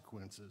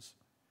consequences.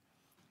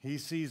 He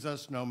sees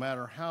us no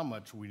matter how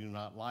much we do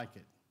not like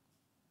it.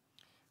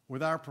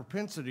 With our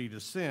propensity to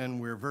sin,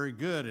 we're very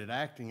good at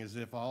acting as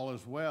if all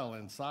is well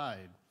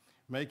inside,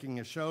 making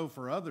a show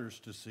for others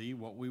to see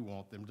what we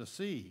want them to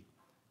see,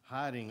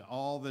 hiding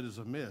all that is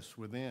amiss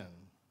within.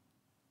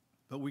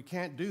 But we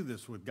can't do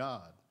this with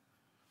God.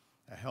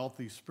 A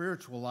healthy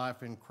spiritual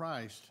life in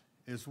Christ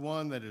is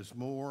one that is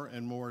more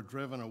and more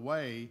driven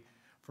away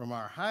from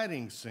our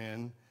hiding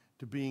sin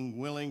to being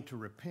willing to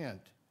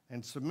repent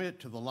and submit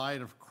to the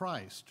light of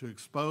Christ to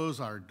expose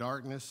our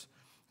darkness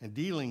and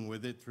dealing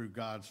with it through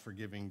God's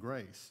forgiving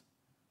grace.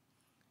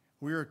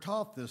 We are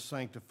taught this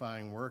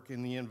sanctifying work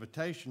in the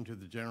invitation to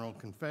the general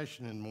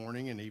confession in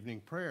morning and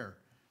evening prayer.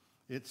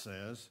 It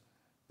says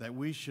that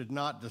we should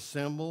not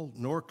dissemble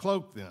nor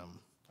cloak them,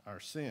 our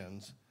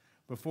sins,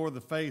 before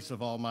the face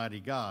of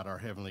Almighty God, our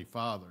Heavenly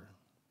Father.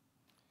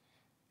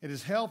 It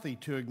is healthy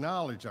to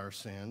acknowledge our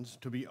sins,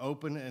 to be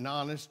open and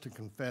honest to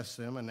confess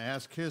them, and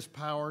ask his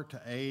power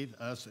to aid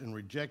us in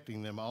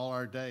rejecting them all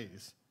our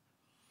days.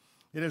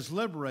 It is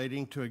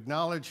liberating to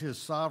acknowledge his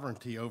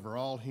sovereignty over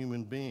all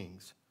human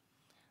beings.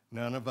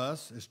 None of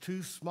us is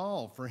too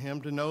small for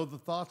him to know the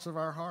thoughts of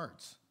our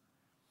hearts.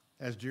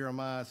 As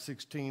Jeremiah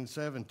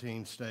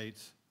 16:17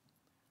 states,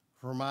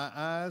 "For my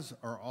eyes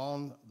are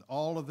on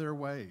all of their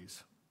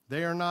ways.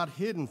 They are not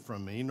hidden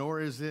from me,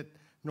 nor is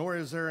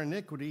their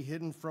iniquity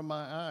hidden from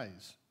my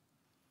eyes."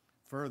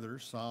 Further,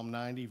 Psalm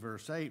 90,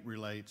 verse 8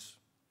 relates,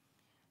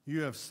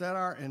 "You have set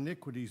our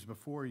iniquities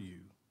before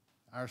you,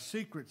 our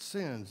secret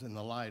sins in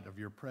the light of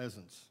your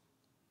presence."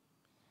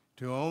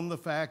 To own the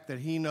fact that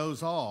he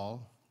knows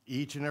all,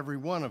 each and every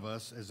one of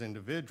us as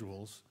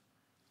individuals,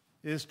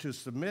 is to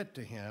submit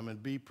to him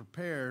and be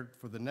prepared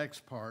for the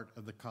next part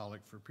of the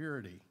collect for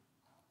purity,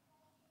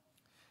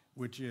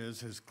 which is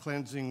his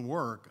cleansing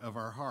work of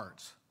our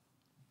hearts.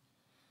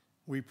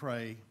 We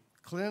pray,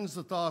 "Cleanse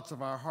the thoughts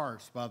of our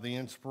hearts by the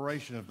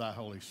inspiration of thy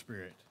Holy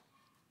Spirit."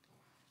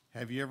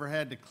 Have you ever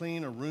had to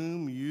clean a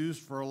room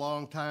used for a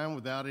long time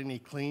without any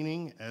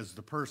cleaning as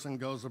the person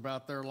goes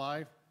about their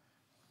life?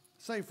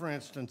 Say, for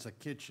instance, a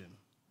kitchen.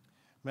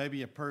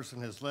 Maybe a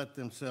person has let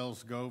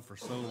themselves go for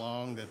so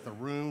long that the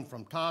room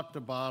from top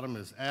to bottom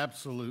is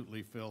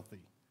absolutely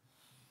filthy.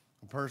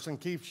 A person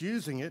keeps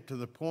using it to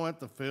the point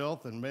the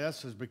filth and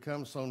mess has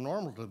become so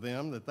normal to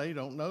them that they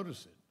don't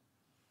notice it.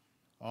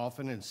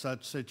 Often in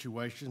such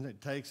situations,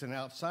 it takes an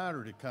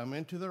outsider to come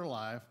into their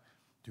life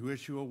to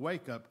issue a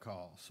wake-up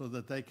call so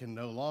that they can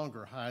no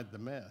longer hide the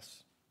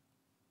mess.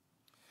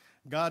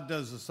 God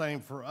does the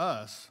same for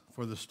us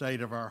for the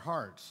state of our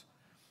hearts,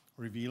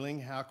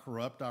 revealing how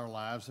corrupt our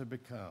lives have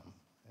become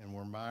and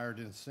we're mired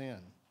in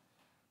sin.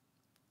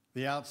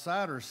 The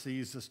outsider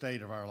sees the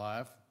state of our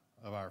life,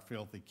 of our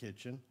filthy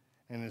kitchen,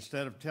 and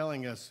instead of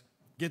telling us,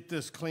 "Get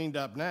this cleaned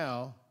up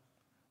now,"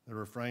 the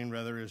refrain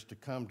rather is to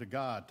come to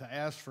God, to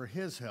ask for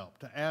his help,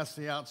 to ask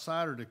the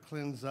outsider to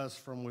cleanse us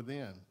from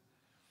within.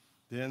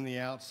 Then the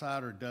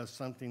outsider does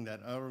something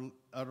that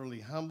utterly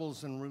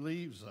humbles and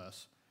relieves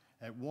us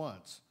at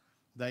once.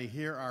 They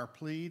hear our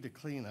plea to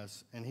clean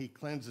us, and he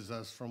cleanses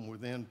us from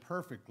within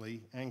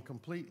perfectly and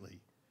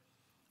completely.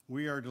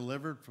 We are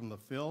delivered from the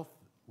filth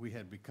we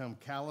had become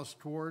callous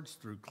towards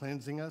through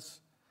cleansing us,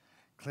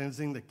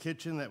 cleansing the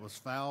kitchen that was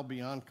foul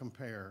beyond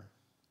compare.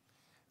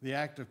 The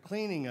act of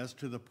cleaning us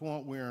to the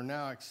point we are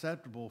now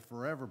acceptable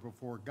forever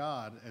before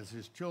God as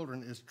his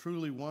children is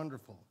truly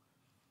wonderful,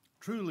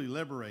 truly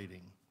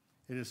liberating.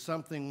 It is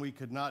something we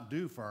could not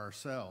do for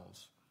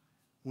ourselves.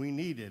 We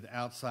needed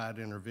outside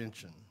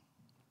intervention.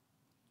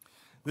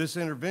 This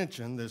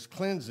intervention, this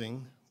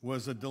cleansing,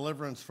 was a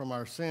deliverance from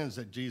our sins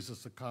that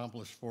Jesus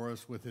accomplished for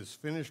us with his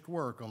finished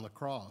work on the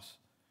cross.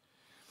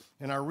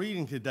 In our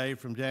reading today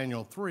from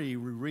Daniel 3,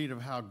 we read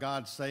of how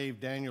God saved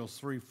Daniel's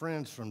 3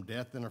 friends from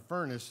death in a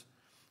furnace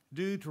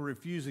due to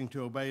refusing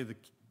to obey the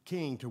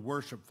king to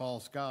worship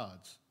false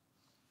gods.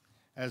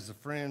 As the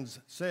friends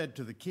said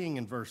to the king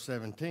in verse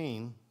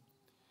 17,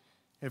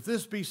 "If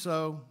this be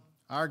so,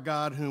 our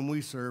God whom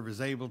we serve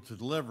is able to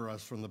deliver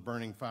us from the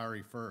burning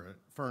fiery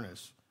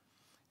furnace,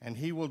 and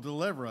he will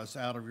deliver us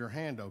out of your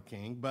hand, O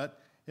king.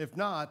 But if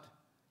not,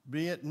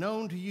 be it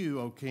known to you,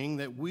 O king,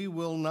 that we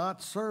will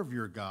not serve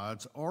your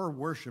gods or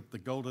worship the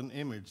golden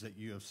image that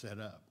you have set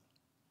up."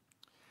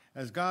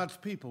 As God's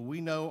people,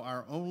 we know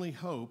our only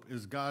hope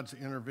is God's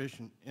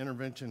intervention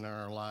in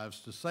our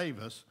lives to save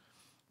us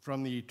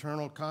from the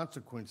eternal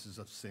consequences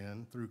of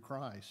sin through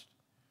Christ.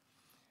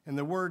 In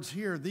the words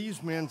here,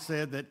 these men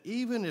said that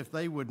even if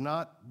they would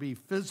not be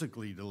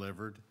physically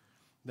delivered,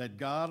 that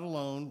God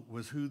alone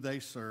was who they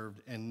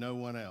served and no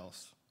one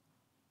else.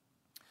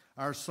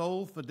 Our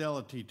sole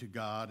fidelity to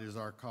God is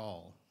our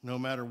call, no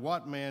matter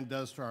what man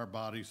does to our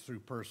bodies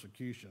through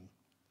persecution.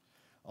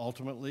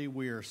 Ultimately,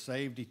 we are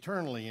saved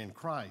eternally in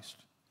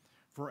Christ.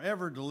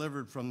 forever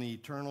delivered from the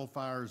eternal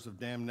fires of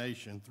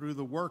damnation through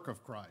the work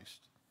of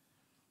Christ.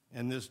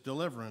 In this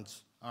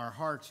deliverance, our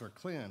hearts are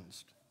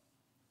cleansed.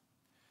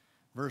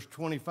 Verse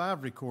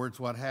 25 records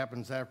what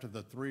happens after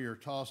the three are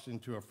tossed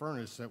into a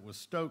furnace that was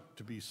stoked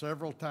to be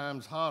several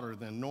times hotter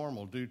than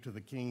normal due to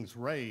the king's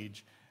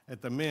rage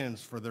at the men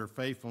for their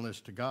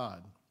faithfulness to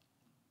God.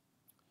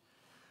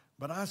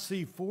 But I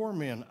see 4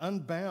 men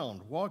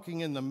unbound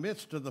walking in the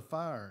midst of the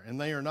fire, and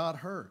they are not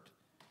hurt.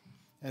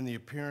 And the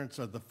appearance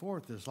of the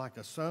fourth is like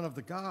a son of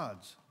the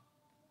gods.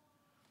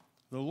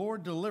 The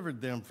Lord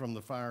delivered them from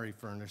the fiery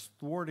furnace,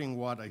 thwarting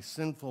what a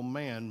sinful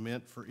man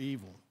meant for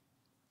evil.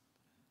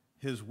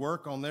 His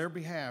work on their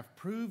behalf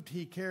proved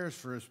he cares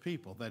for his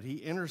people, that he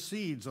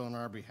intercedes on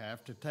our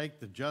behalf to take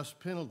the just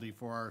penalty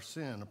for our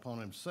sin upon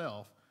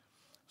himself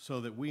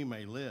so that we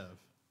may live.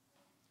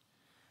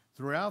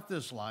 Throughout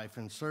this life,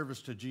 in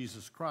service to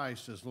Jesus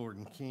Christ as Lord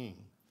and King,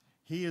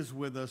 he is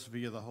with us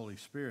via the Holy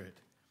Spirit,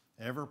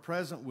 ever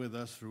present with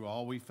us through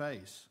all we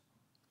face.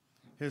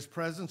 His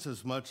presence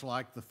is much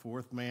like the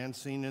fourth man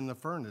seen in the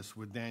furnace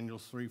with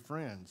Daniel's 3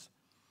 friends,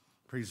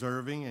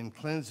 preserving and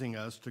cleansing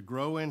us to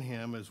grow in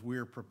him as we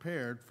are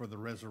prepared for the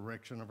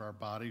resurrection of our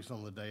bodies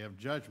on the day of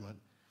judgment,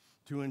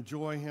 to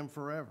enjoy him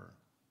forever.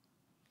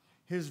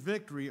 His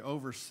victory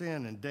over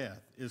sin and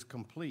death is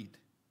complete,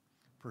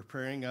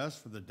 preparing us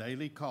for the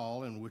daily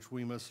call in which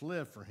we must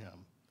live for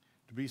him,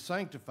 to be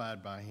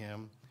sanctified by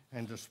him,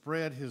 and to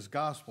spread his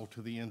gospel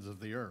to the ends of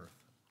the earth.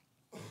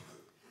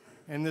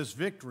 In this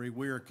victory,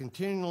 we are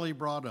continually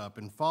brought up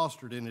and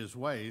fostered in his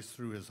ways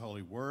through his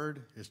holy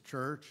word, his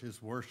church,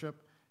 his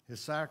worship, his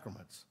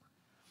sacraments,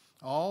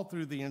 all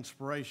through the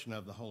inspiration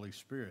of the Holy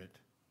Spirit.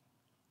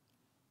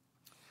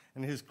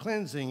 And his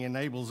cleansing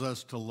enables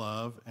us to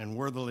love and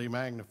worthily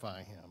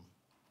magnify him.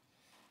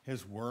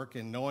 His work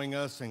in knowing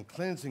us and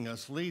cleansing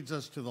us leads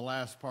us to the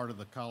last part of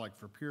the collect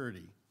for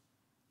purity,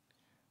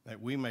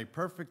 that we may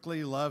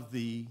perfectly love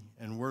thee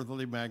and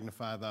worthily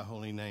magnify thy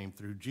holy name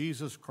through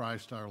Jesus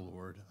Christ our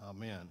Lord.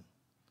 Amen.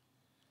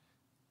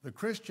 The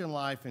Christian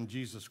life in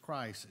Jesus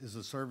Christ is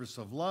a service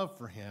of love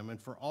for him and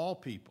for all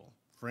people,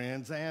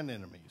 friends and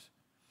enemies.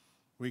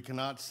 We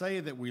cannot say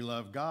that we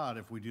love God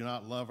if we do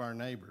not love our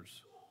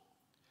neighbors.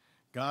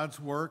 God's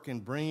work in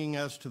bringing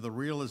us to the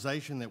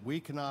realization that we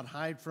cannot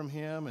hide from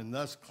him and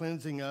thus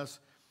cleansing us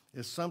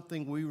is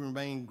something we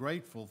remain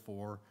grateful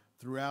for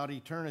throughout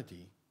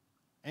eternity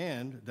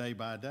and day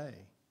by day.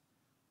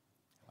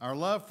 Our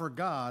love for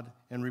God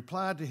in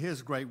reply to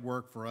his great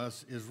work for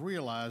us is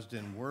realized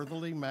in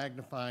worthily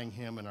magnifying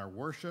him in our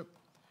worship,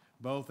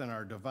 both in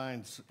our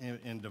divine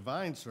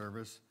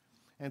service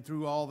and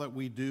through all that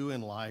we do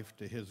in life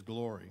to his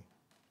glory.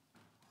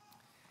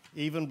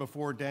 Even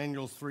before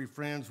Daniel's 3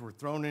 friends were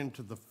thrown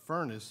into the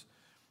furnace,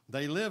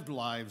 they lived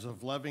lives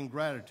of loving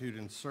gratitude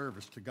and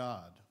service to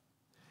God.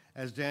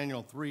 As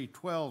Daniel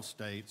 3:12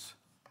 states,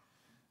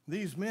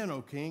 "These men,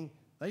 O king,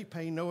 they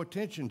pay no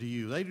attention to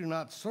you. They do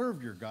not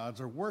serve your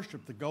gods or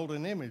worship the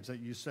golden image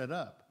that you set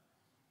up."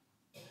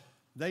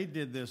 They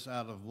did this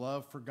out of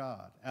love for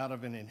God, out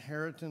of an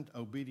inherent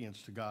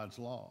obedience to God's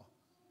law.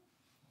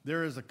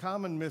 There is a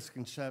common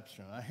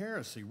misconception, a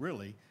heresy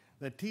really,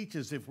 that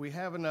teaches if we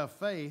have enough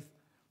faith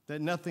that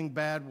nothing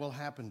bad will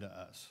happen to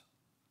us.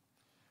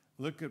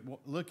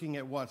 Looking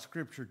at what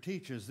Scripture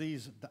teaches,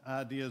 these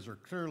ideas are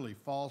clearly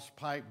false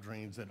pipe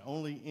dreams that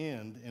only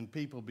end in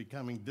people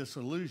becoming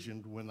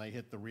disillusioned when they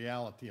hit the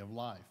reality of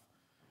life.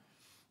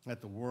 That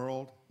the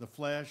world, the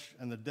flesh,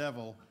 and the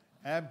devil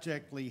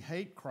abjectly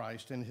hate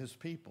Christ and his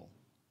people.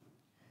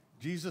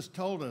 Jesus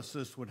told us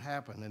this would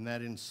happen and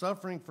that in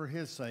suffering for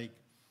his sake,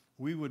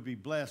 we would be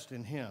blessed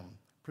in him,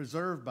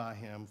 preserved by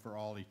him for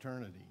all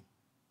eternity.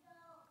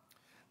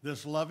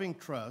 This loving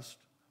trust,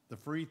 the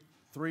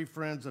 3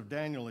 friends of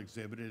Daniel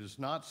exhibited, is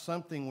not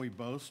something we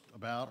boast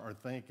about or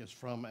think is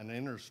from an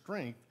inner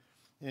strength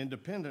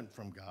independent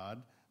from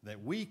God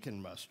that we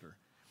can muster.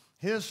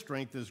 His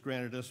strength is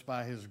granted us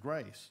by his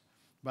grace,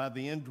 by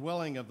the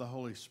indwelling of the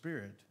Holy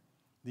Spirit,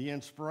 the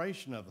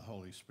inspiration of the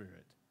Holy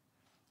Spirit.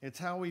 It's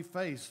how we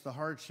face the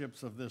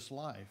hardships of this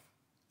life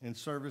in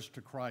service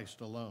to Christ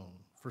alone,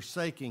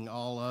 forsaking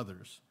all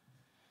others.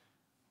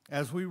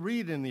 As we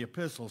read in the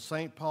epistle,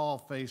 St. Paul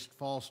faced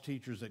false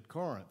teachers at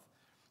Corinth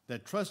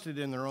that trusted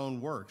in their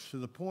own works to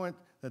the point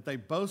that they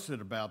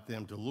boasted about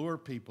them to lure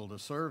people to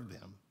serve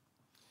them.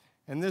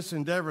 In this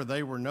endeavor,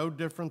 they were no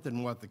different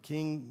than what the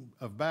king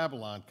of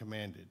Babylon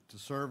commanded, to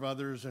serve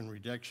others in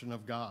rejection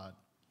of God.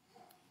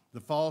 The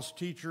false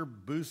teacher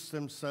boosts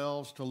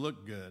themselves to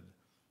look good,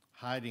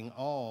 hiding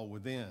all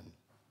within,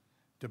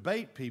 to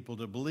bait people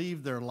to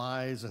believe their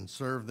lies and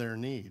serve their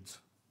needs.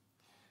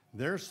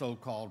 Their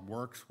so-called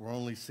works were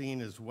only seen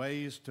as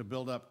ways to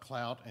build up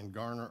clout and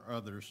garner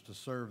others to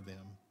serve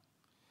them.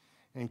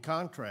 In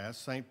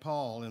contrast, St.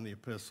 Paul in the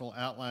epistle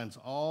outlines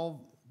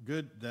all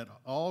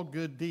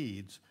good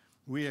deeds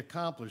we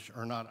accomplish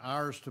are not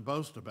ours to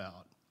boast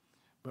about,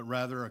 but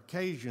rather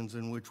occasions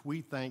in which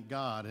we thank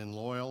God in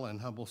loyal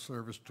and humble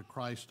service to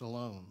Christ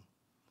alone.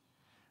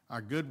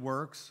 Our good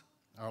works,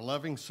 our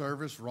loving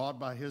service wrought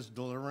by his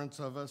deliverance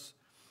of us,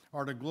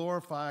 are to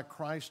glorify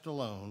Christ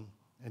alone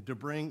and to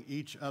bring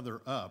each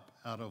other up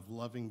out of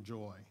loving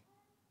joy,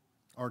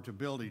 or to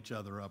build each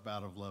other up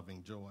out of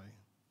loving joy.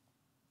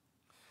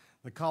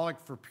 The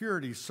Collect for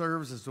Purity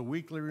serves as a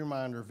weekly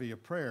reminder via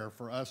prayer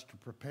for us to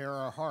prepare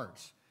our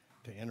hearts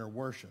to enter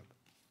worship.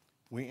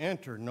 We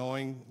enter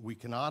knowing we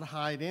cannot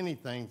hide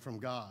anything from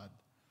God,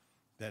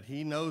 that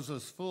He knows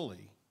us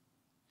fully.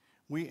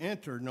 We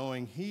enter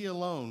knowing He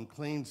alone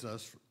cleans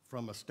us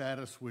from a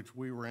status which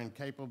we were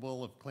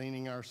incapable of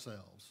cleaning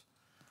ourselves.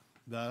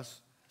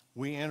 Thus,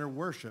 we enter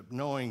worship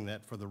knowing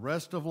that for the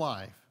rest of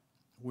life,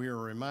 we are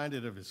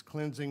reminded of His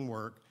cleansing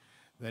work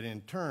that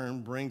in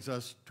turn brings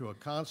us to a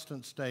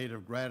constant state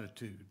of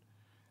gratitude,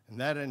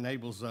 and that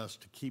enables us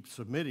to keep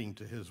submitting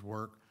to His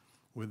work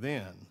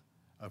within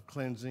of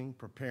cleansing,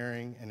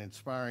 preparing, and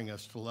inspiring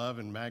us to love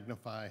and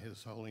magnify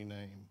His holy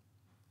name.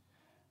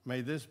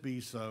 May this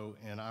be so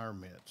in our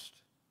midst.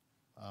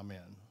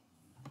 Amen.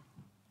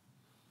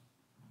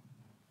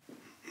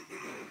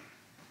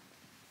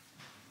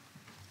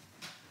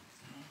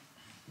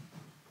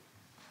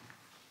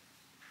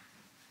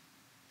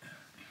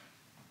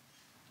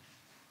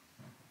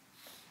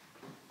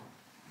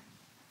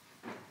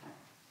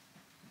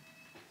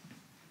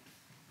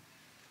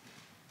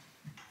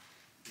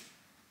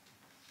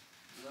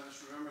 Let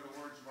us remember the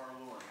words of our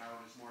Lord, how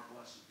it is more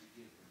blessed to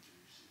give than to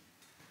receive.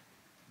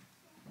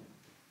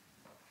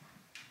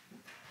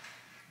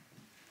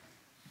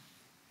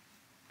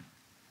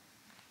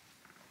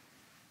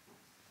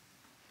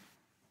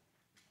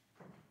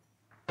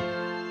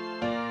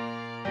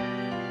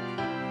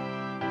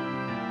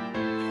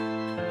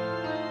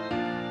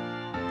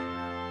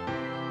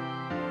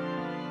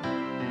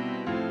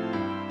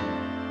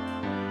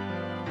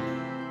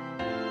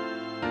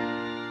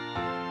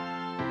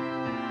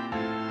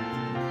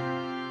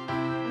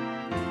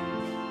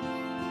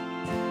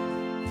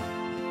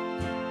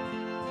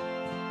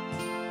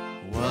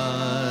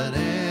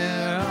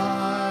 Whate'er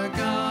our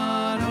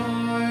God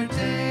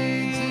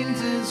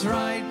ordains is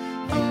right,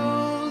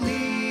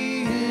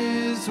 holy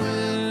His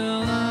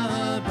will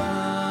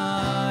abideth.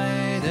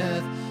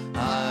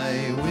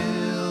 I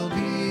will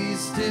be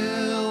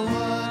still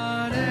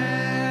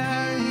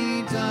whate'er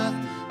He doth,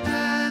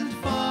 and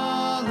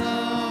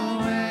follow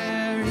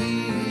where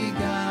He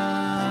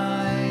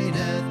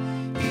guideth.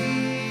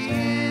 He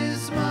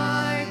is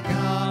my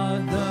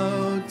God,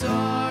 though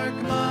dark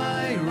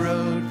my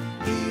road,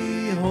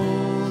 He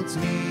holds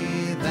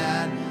me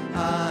that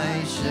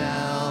I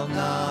shall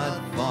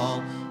not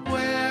fall.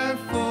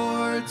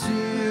 Wherefore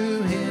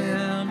to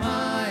Him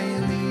I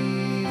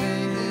leave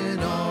it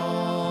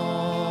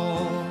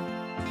all.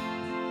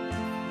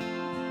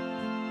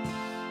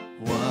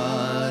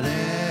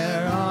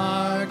 Whate'er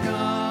our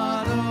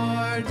God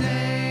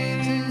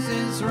ordains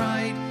is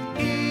right,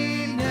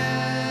 He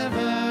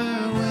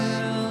never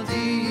will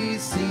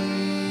deceive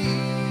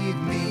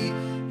me.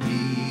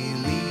 He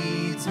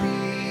leads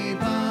me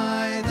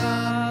by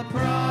the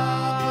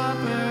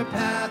proper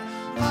path.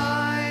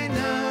 I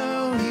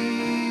know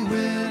He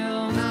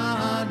will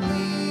not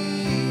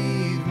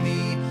leave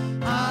me.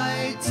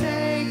 I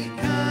take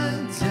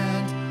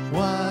content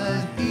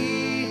what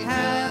He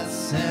hath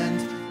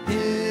sent.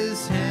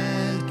 His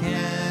hand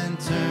can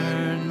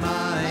turn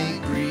my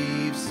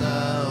griefs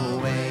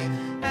away,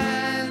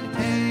 and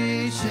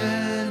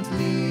patiently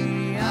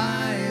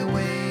I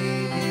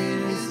wait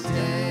His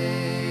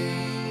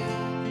day.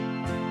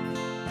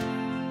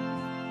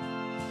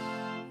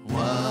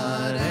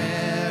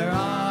 Whate'er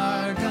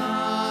our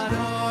God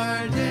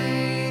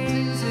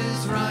ordains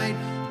is right,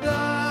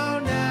 though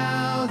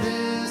now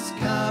this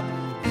cup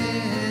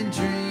in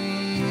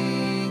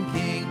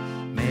drinking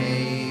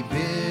may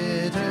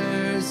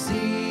bitter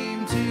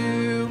seem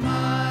to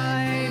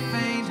my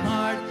faint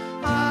heart,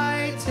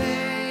 I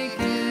take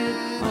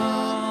it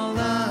all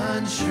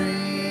unshrinking.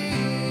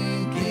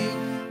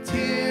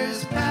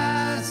 Tears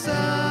pass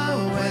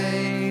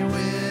away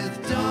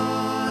with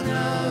dawn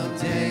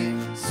of day.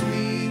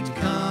 Sweet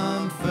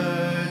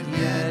comfort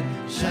yet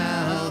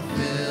shall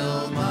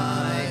fill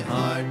my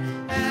heart,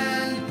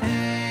 and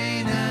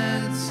pain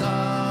and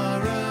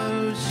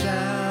sorrow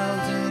shall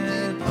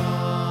depart.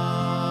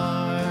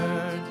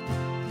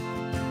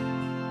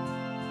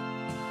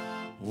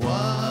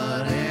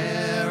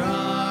 Whate'er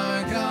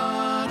our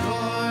God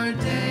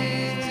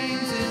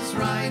ordains is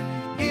right,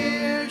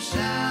 here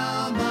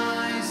shall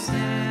my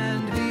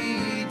stand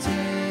be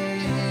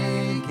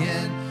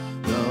taken.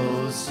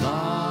 Though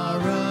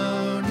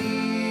sorrow,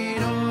 need,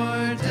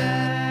 or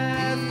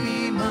death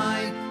be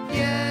mine,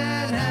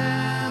 yet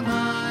am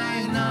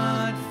I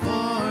not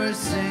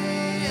forsaken.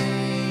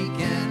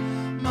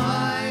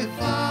 My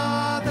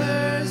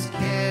Father's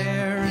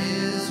care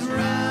is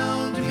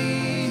round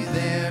me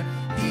there.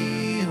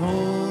 He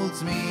holds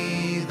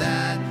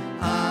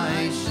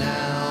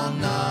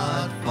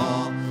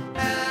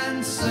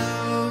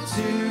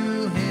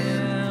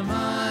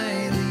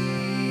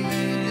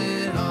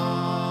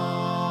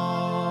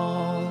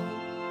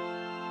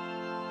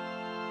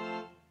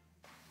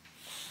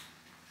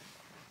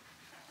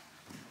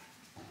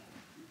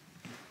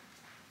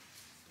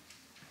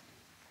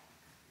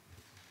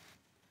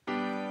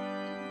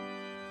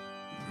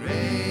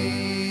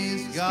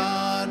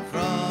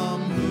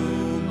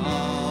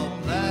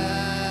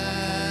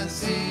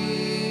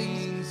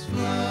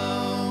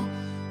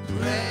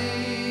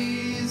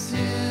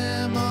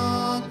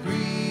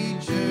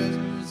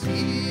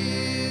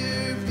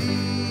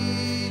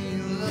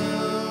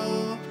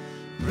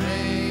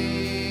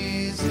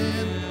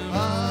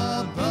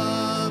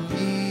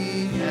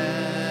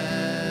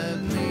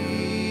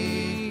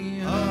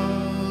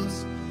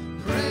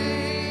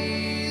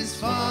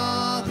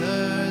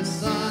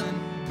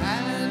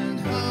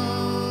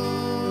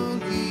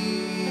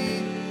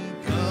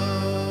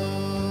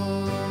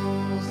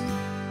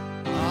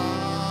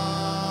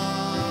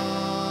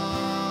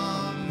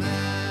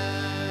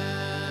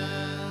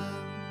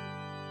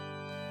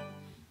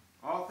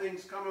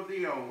things come of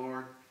thee, O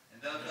Lord. And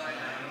of thy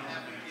name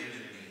have you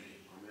given me.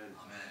 Amen.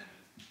 Amen.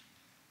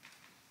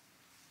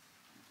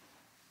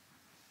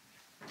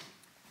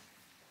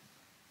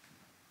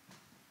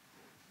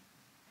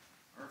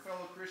 Our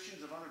fellow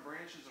Christians of other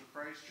branches of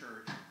Christ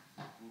Church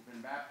who've been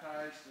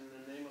baptized in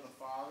the name of the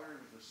Father, and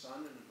of the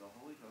Son, and of the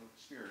Holy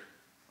Spirit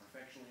are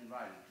affectionately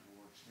invited to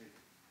the Lord's table.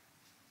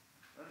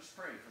 Let us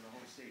pray for the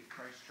Holy State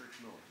Christ Church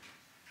militant.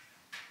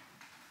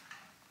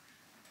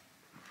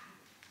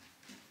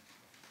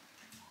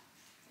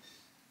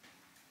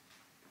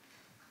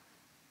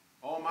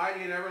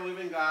 Almighty and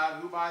ever-living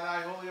God, who by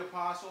thy holy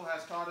apostle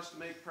hast taught us to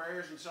make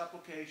prayers and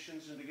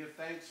supplications and to give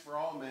thanks for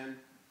all men,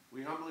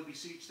 we humbly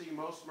beseech thee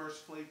most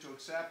mercifully to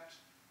accept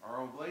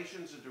our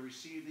oblations and to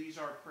receive these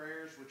our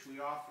prayers which we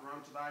offer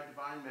unto thy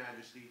divine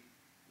majesty,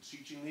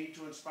 beseeching thee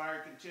to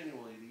inspire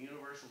continually the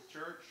universal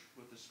church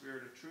with the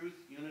spirit of truth,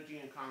 unity,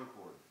 and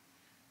concord.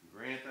 And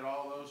grant that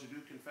all those who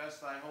do confess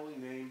thy holy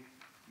name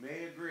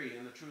may agree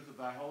in the truth of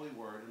thy holy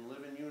word and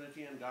live in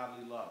unity and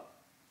godly love.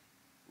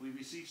 We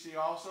beseech thee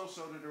also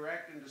so to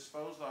direct and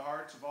dispose the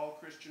hearts of all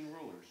Christian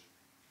rulers,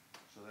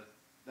 so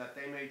that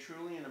they may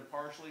truly and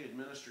impartially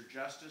administer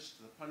justice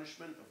to the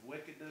punishment of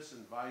wickedness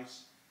and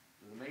vice,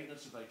 to the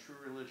maintenance of thy true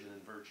religion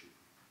and virtue.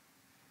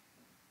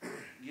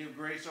 Give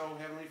grace, O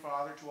Heavenly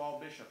Father, to all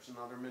bishops and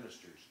other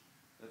ministers,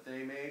 that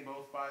they may,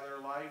 both by their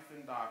life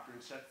and doctrine,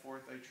 set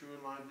forth thy true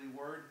and lively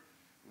word,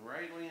 and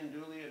rightly and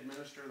duly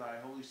administer thy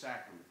holy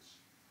sacraments.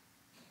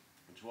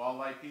 And to all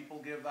thy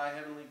people give thy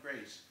heavenly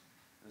grace,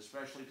 and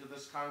especially to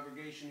this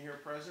congregation here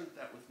present,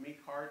 that with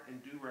meek heart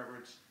and due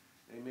reverence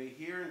they may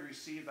hear and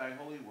receive thy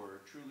holy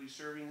word, truly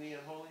serving thee in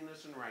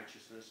holiness and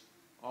righteousness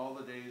all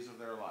the days of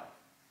their life.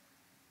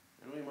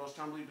 And we most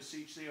humbly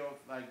beseech thee of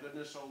thy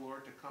goodness, O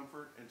Lord, to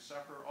comfort and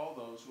succor all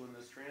those who in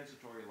this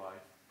transitory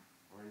life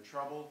are in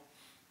trouble,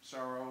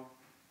 sorrow,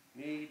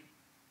 need,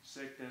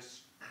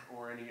 sickness,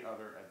 or any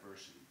other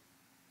adversity.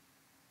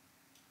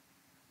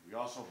 We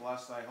also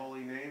bless thy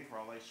holy name for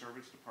all thy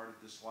servants departed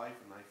this life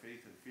in thy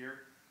faith and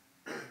fear,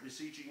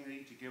 beseeching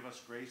thee to give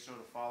us grace so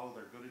to follow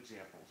their good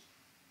examples,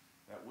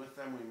 that with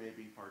them we may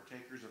be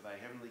partakers of thy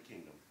heavenly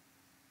kingdom.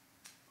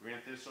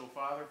 Grant this, O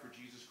Father, for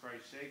Jesus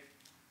Christ's sake,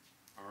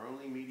 our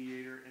only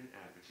mediator and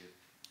advocate.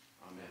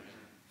 Amen.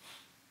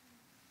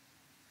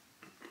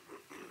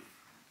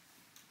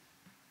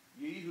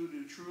 Ye who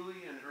do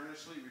truly and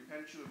earnestly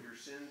repent you of your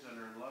sins and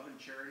are in love and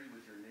charity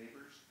with your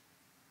neighbors,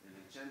 and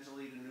intend to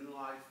lead a new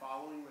life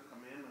following the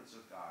commandments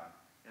of God,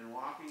 and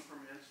walking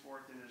from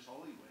henceforth in his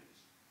holy ways,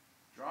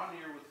 draw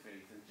near with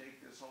faith and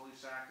take this holy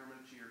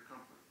sacrament to your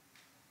comfort,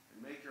 and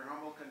make your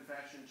humble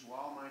confession to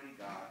Almighty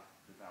God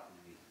devoutly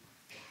kneeling.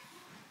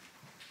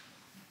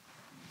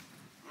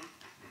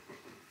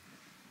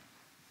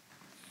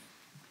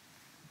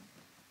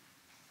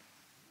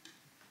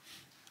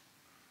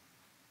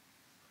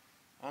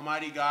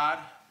 Almighty God,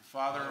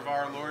 Father of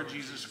our Lord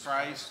Jesus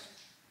Christ,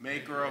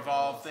 maker of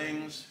all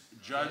things,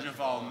 judge of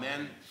all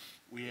men,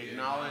 we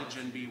acknowledge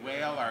and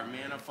bewail our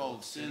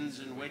manifold sins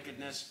and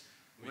wickedness,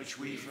 which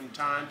we from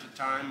time to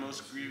time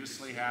most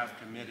grievously have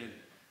committed,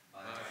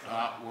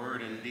 thought,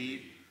 word, and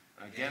deed,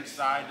 against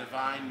thy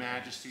divine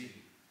majesty,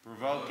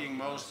 provoking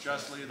most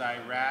justly thy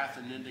wrath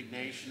and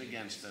indignation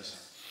against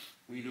us.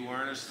 We do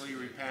earnestly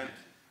repent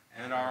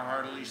and are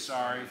heartily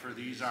sorry for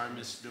these our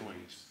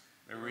misdoings.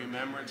 The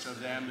remembrance of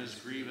them is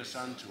grievous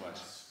unto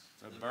us.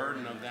 The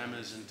burden of them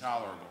is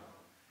intolerable.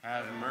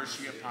 Have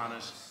mercy upon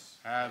us.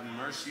 Have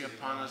mercy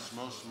upon us,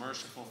 most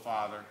merciful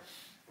Father.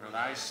 For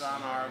thy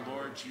Son, our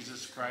Lord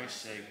Jesus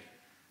Christ's sake,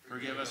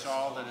 forgive us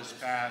all that is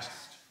past,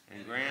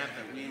 and grant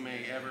that we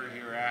may ever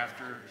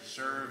hereafter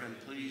serve and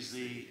please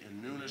thee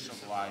in newness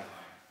of life,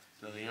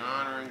 to the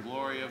honor and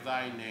glory of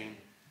thy name,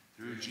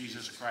 through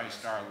Jesus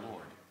Christ our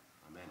Lord.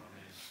 Amen.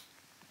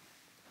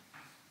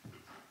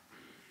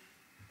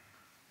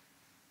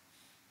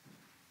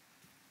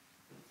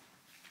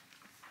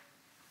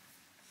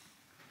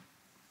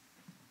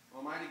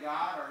 Almighty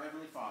God, our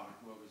heavenly Father,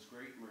 who of his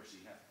great mercy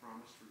hath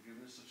promised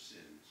forgiveness of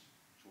sins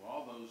to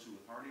all those who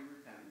with hearty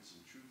repentance and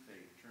true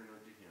faith turn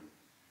unto him,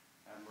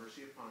 have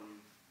mercy upon you,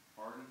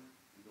 pardon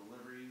and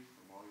deliver you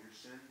from all your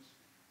sins,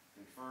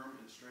 confirm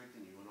and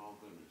strengthen you in all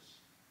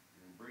goodness,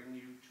 and bring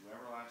you to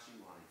everlasting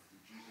life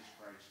through Jesus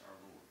Christ our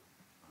Lord.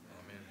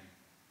 Amen. Amen.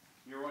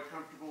 Hear what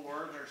comfortable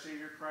words our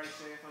Savior Christ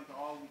saith unto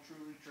all who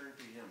truly turn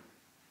to him.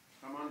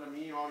 Come unto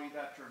me, all ye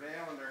that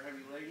travail and are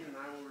heavy laden, and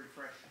I will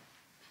refresh you.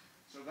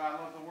 So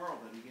God loved the world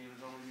that he gave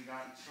his only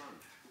begotten Son,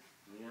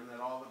 to the end that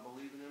all that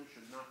believe in him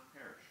should not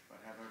perish, but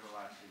have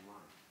everlasting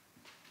life.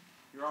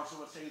 Hear also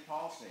what St.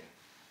 Paul saith.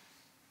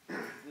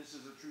 This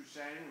is a true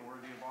saying, and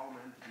worthy of all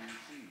men to be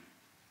received,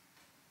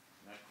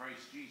 that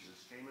Christ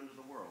Jesus came into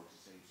the world to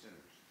save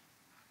sinners.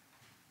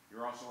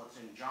 Hear also what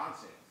St. John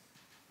saith.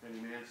 If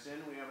any man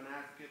sin, we have an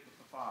advocate with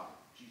the Father,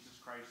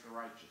 Jesus Christ the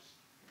righteous,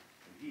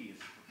 and he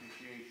is the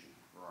propitiation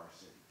for our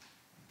sins.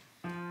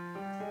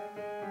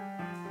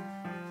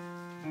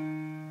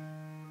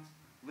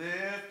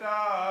 Lift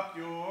up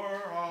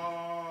your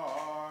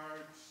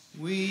hearts.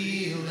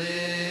 We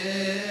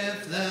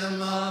lift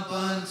them up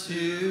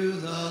unto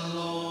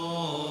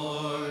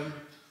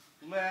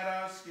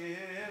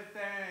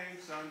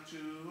thanks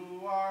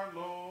unto our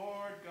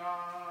Lord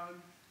God.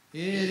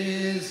 It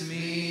is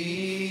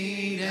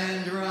meet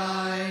and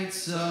right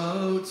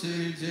so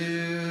to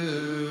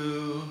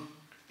do.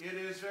 It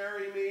is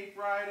very meet,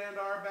 right, and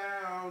our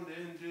bound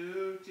in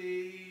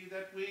duty,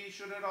 that we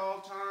should at all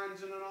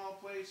times and in all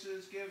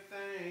places give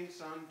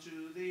thanks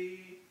unto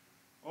thee,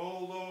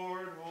 O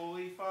Lord,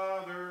 Holy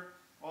Father,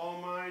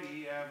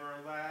 Almighty,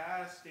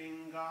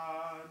 everlasting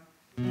God.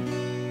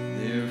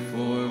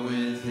 Therefore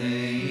with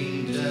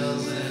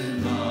angels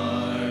and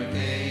archangels,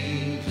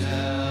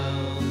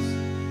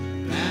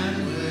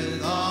 and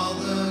with all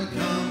the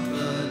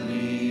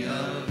company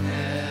of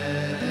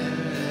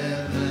heaven,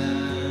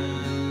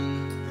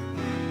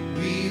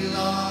 we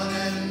laud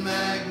and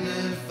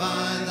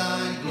magnify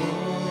thy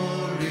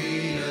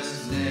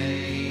glorious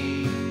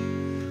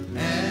name,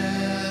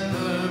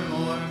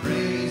 evermore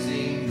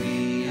praising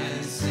thee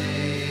and saying,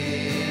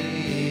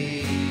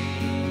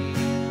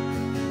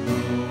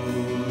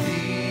 Holy,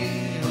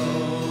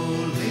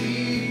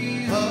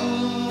 holy,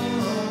 holy,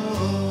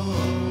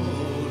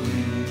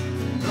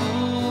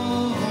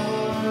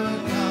 Lord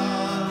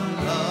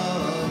God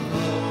of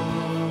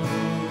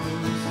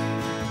hosts.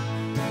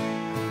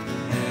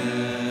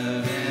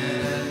 Heaven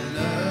and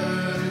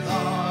earth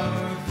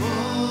are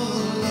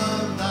full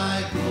of thy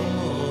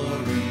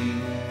glory.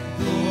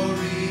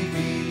 Glory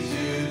be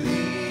to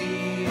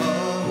thee, O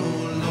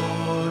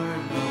Lord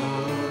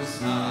Most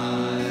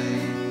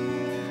High.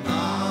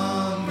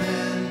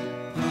 Amen,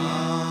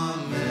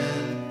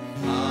 amen,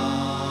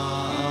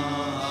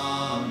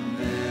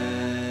 amen.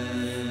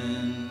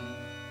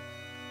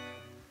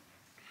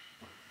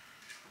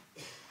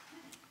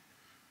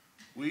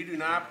 We do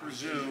not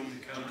presume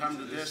to come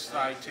to this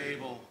thy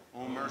table,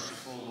 O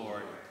merciful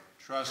Lord,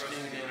 trusting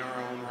in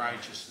our own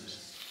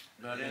righteousness,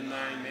 but in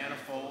thy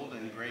manifold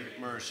and great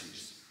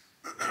mercies.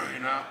 We're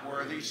not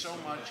worthy so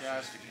much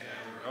as to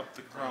gather up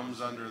the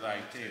crumbs under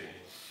thy table,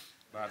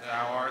 but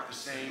thou art the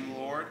same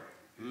Lord,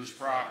 whose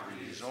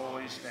property is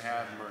always to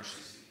have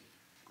mercy.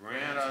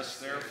 Grant us,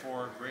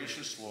 therefore,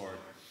 gracious Lord,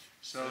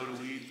 so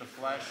to eat the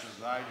flesh of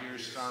thy dear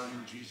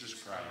Son, Jesus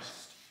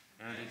Christ,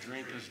 and to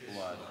drink his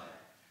blood,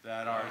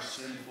 that our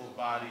sinful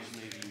bodies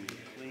may be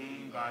made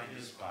clean by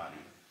his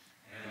body,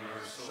 and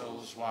our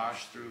souls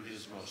washed through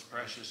his most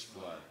precious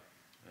blood,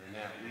 and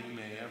that we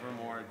may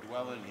evermore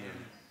dwell in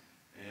him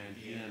and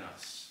he in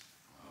us.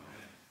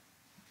 Amen.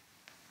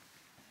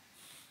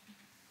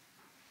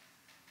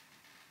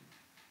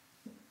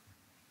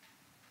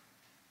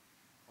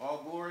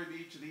 All glory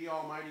be to thee,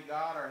 Almighty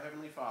God, our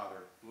heavenly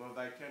Father, who of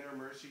thy tender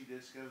mercy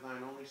didst give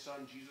thine only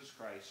Son, Jesus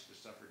Christ, to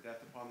suffer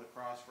death upon the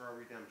cross for our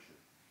redemption,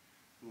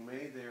 who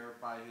made there,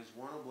 by his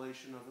one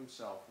oblation of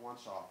himself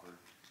once offered,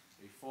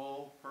 a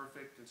full,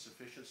 perfect, and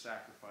sufficient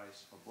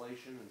sacrifice,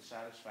 oblation, and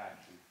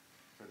satisfaction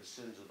for the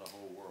sins of the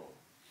whole world,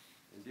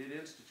 and did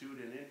institute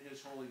and in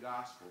his holy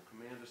gospel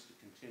command us to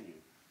continue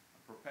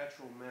a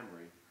perpetual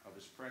memory of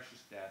his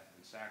precious death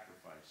and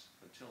sacrifice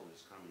until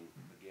his coming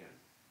again.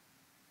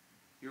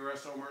 Hear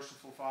us, O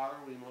merciful Father,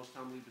 we most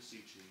humbly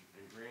beseech thee,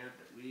 and grant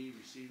that we,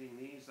 receiving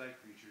these thy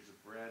creatures of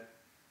bread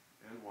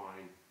and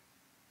wine,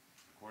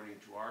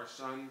 according to our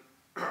Son,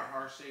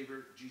 our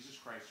Savior, Jesus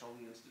Christ's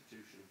holy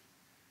institution,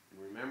 in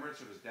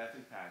remembrance of his death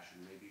and passion,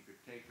 may be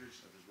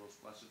partakers of his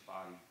most blessed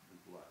body and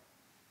blood.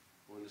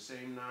 For in the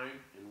same night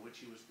in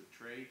which he was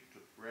betrayed, he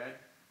took bread,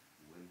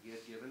 and when he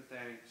had given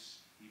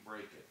thanks, he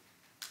brake it,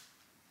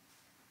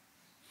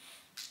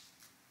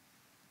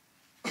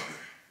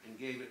 and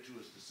gave it to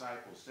his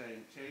disciples,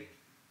 saying, Take,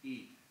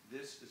 eat,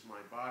 this is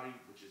my body,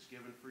 which is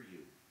given for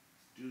you.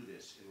 Do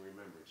this in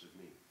remembrance of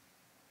me.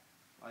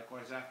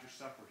 Likewise, after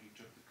supper, he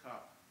took the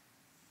cup,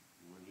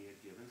 and when he had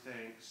given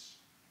thanks,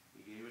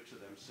 he gave it to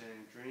them,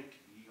 saying, Drink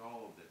ye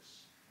all of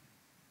this.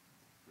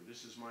 For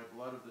this is my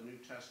blood of the New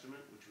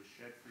Testament, which was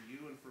shed for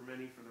you and for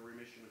many for the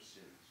remission of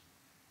sins.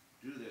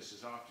 Do this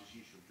as oft as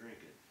ye shall drink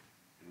it,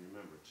 in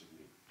remembrance of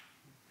me.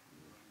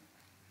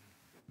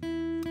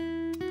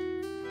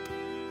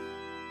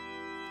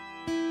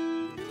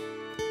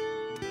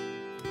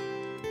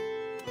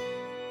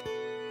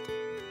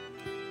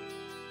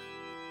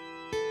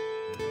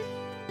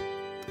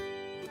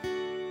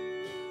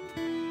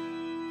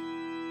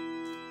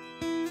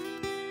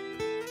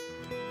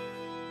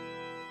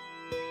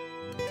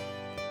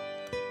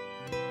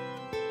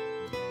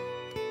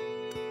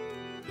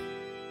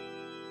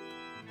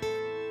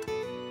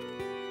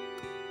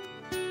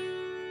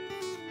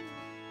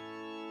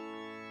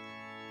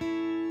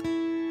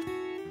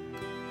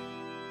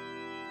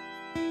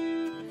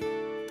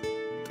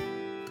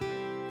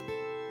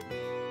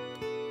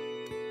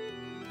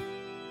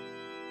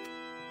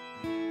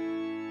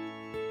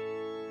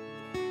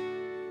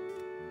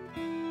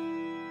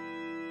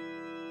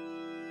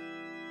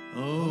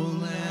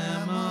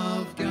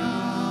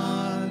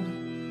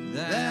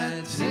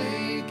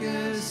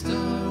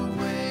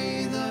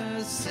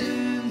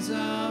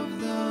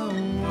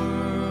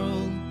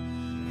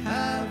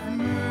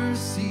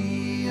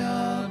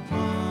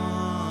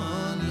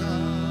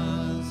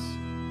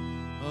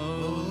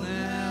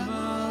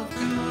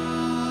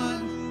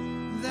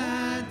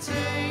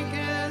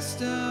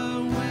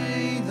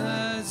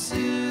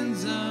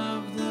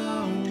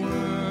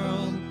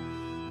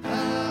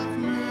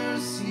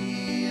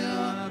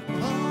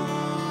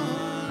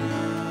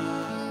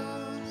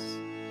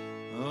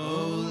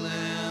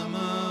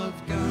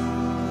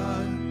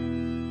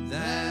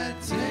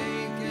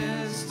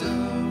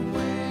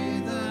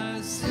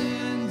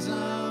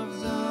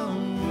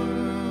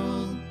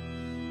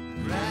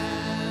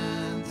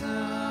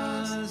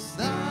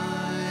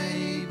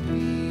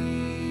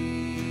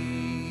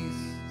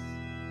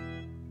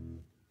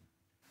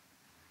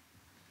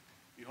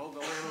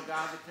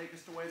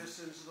 takest away the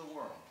sins of the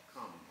world.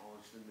 Come, all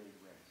has been made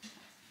ready.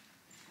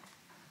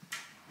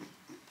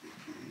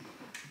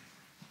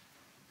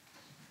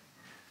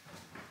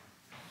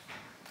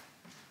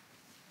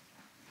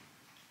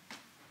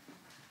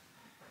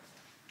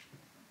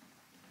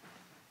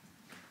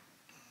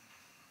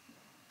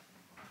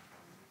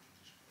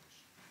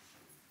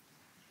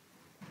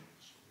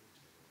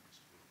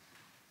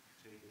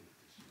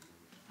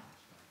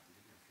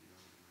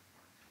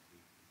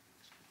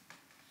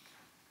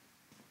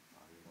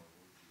 Body of our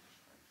Lord Jesus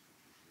Christ,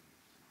 which was in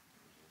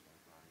the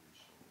body and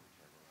soul.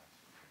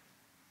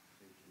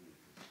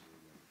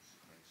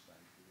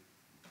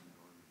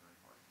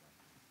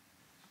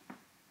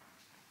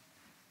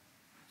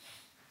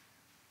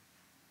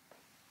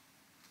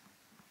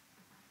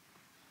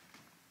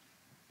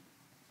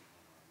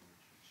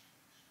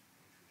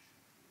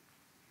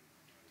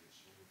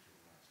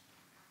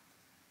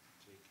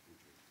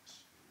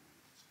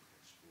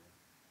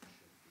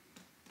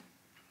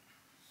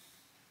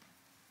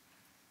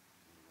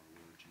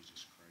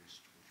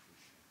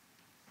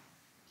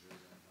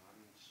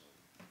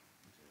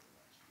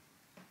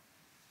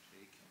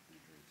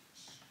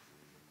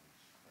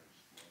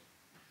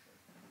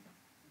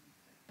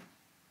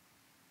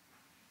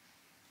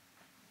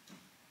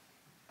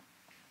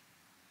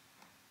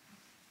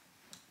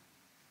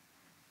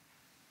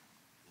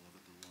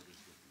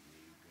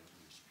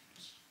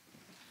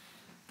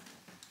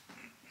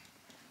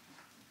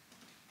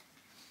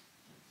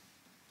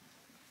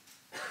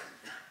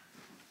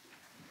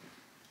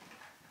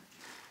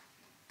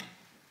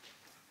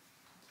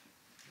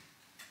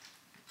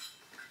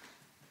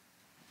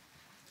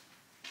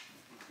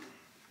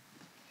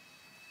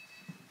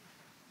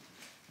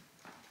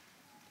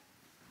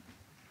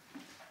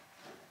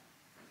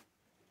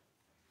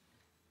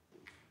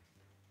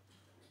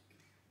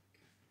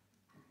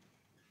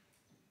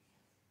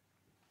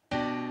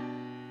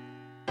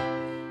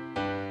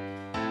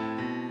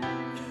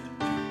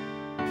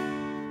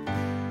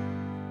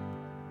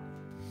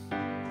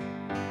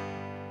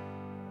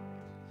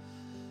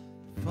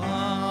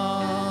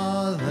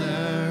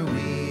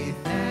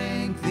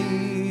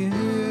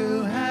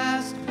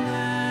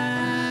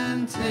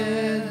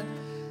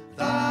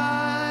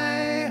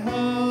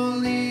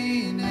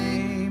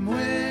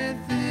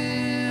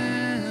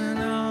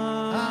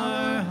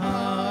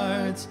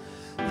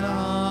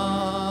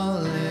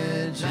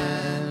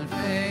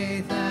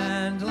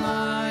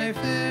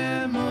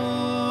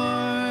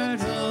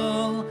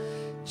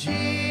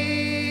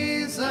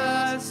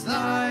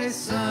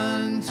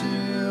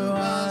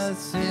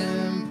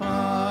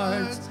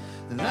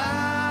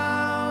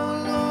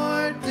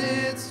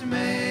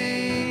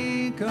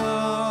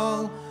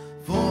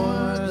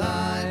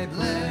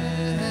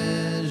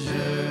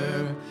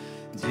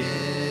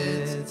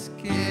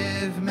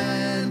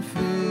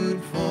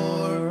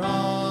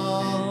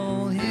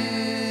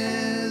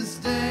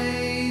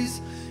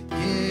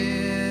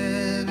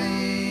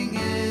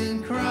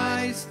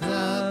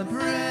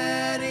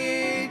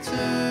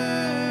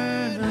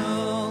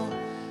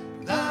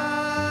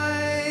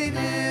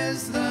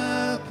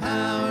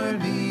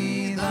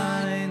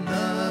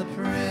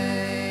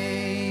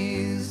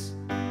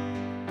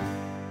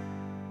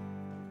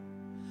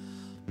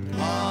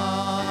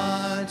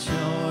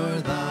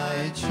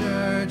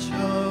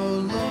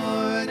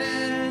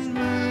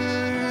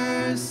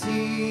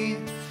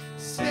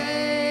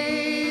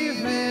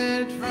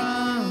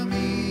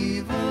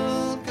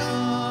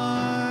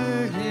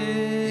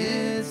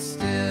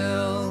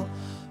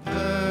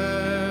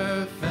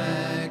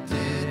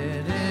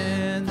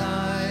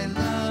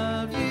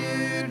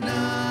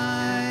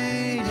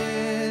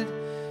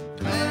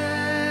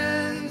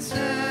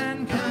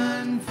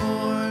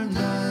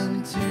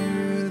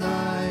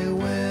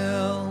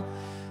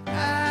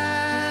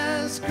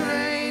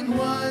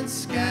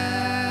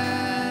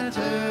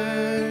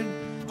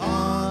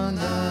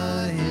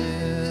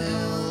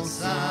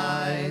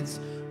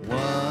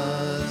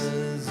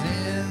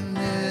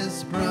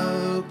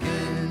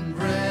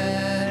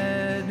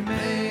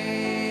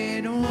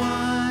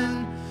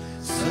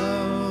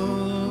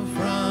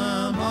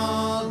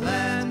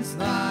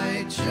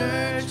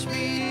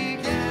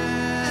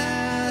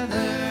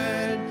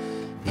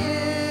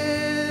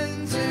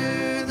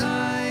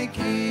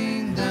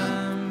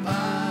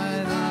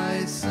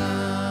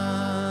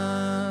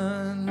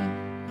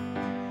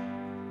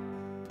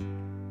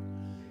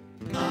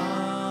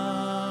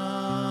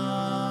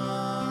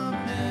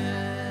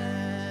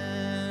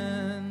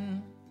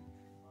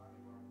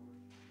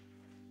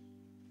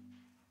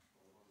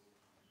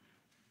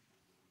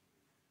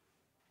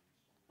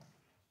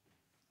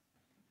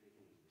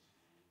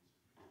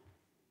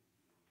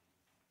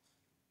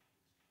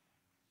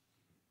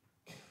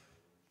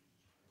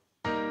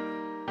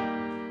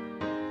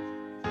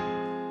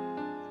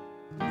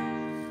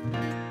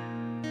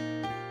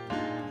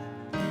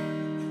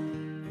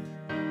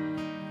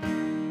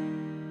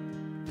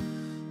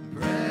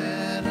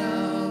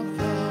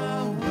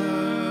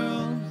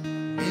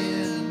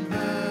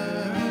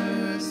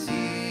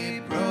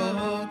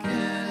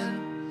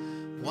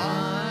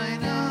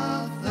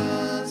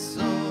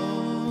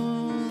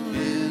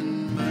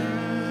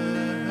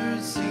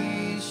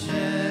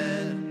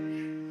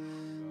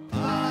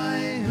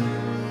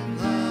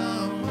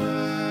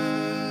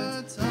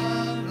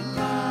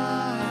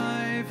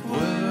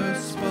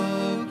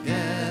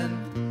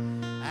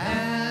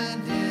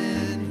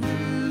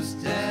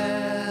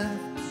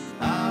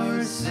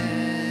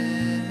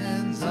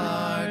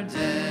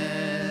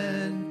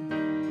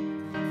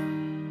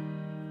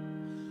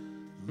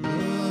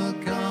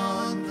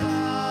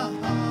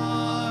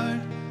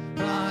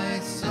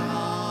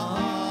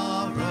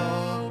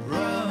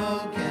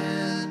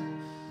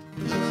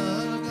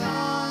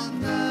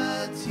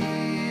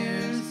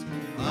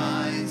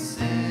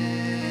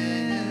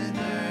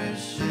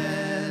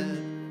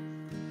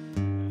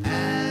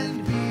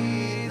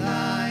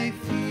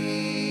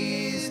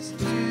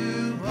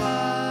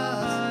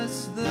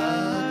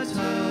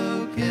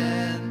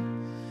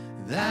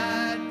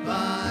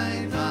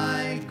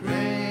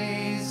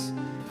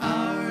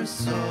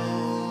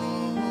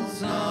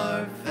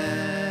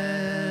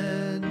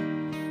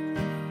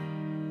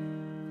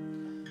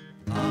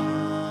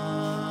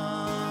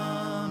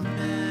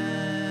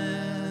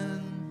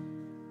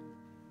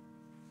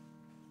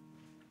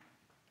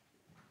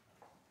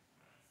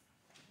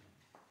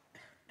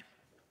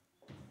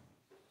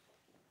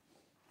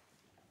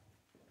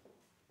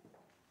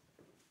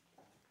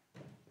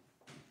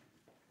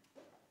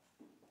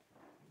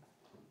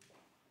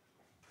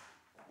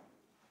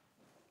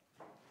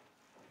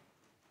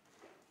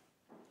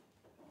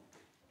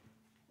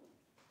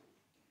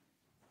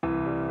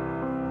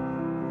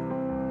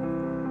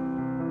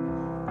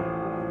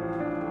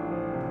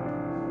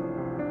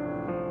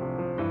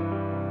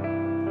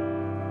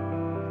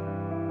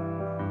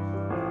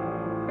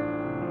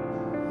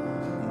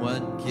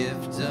 What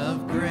gift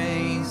of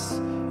grace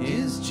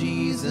is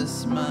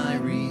Jesus my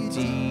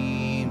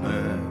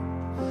Redeemer?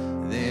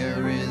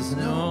 There is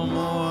no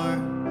more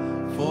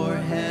for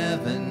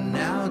heaven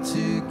now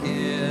to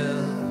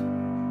give.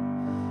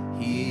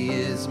 He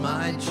is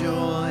my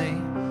joy,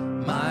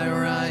 my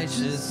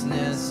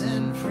righteousness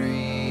and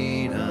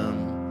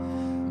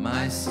freedom,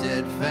 my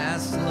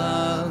steadfast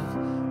love,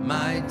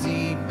 my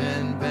deep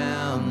and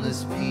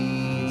boundless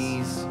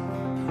peace.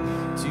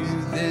 To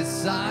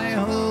this I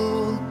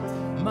hold,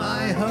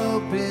 my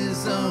hope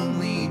is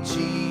only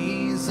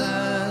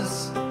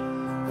Jesus,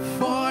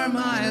 for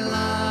my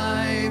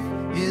life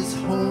is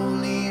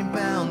wholly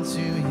bound to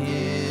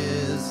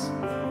his.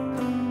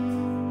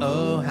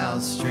 Oh, how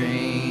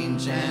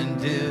strange and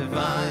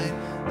divine,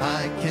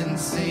 I can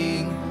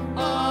sing,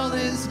 all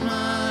is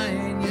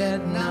mine,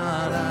 yet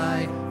not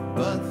I,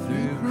 but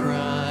through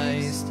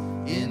Christ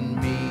in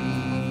me.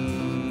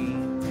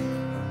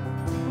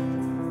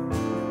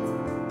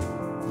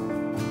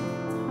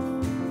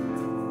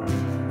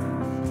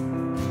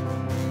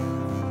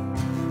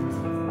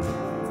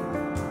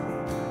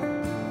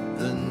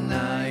 The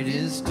night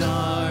is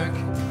dark,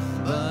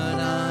 but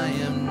I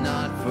am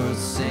not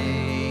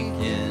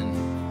forsaken,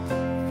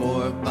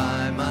 for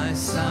by my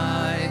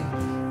side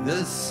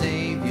the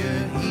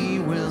Savior, he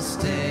will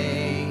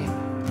stay.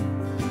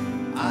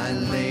 I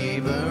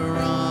labor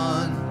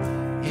on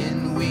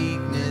in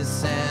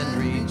weakness and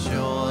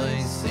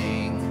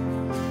rejoicing,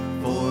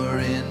 for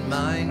in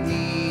my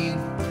need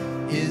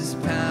his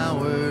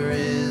power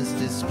is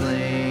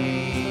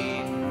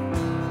displayed.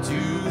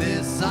 To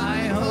this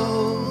I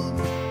hold,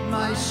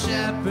 my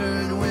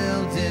shepherd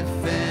will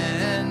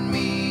defend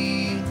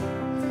me.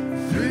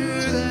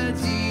 Through the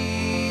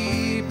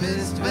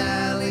deepest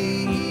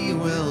valley he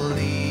will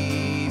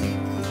lead.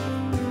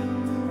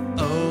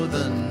 Oh,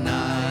 the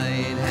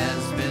night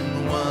has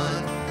been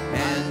won,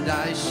 and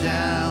I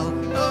shall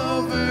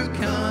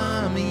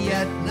overcome,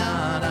 yet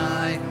not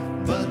I,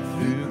 but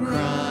through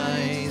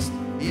Christ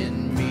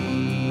in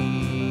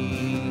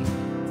me.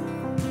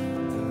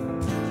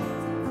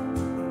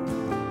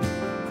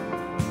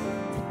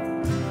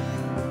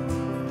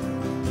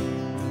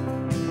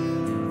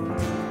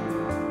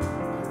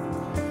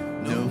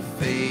 No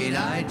fate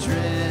I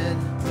dread,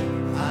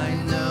 I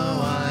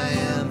know I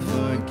am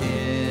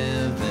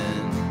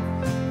forgiven.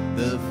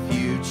 The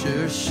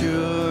future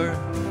sure,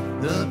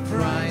 the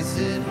price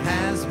it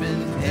has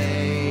been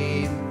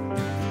paid.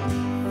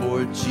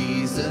 For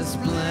Jesus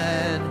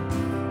bled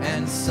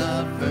and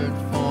suffered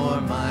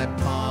for my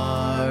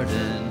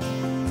pardon,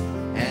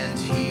 and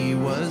he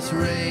was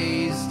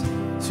raised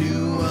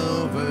to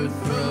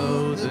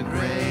overthrow the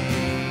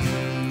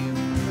grave.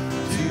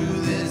 To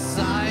this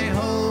I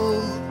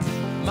hold,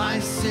 my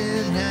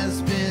sin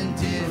has been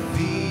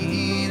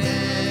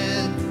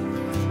defeated.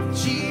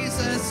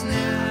 Jesus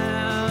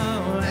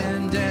now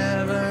and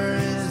ever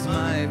is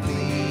my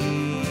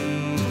plea.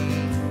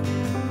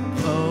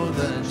 Oh,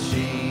 the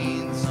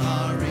chains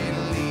are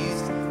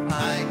released,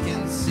 I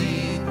can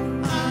sing,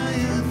 I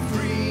am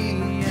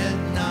free, yet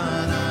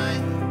not I,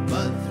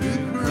 but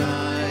through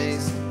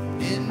Christ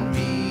in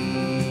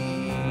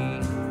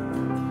me.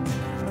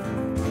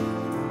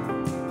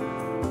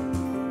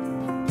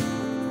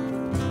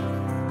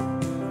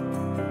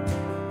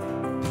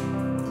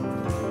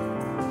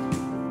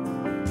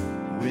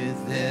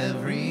 With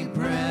every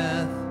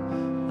breath,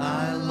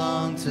 I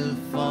long to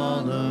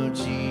follow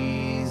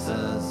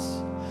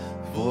Jesus,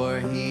 for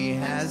he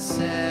has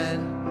said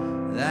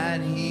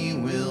that he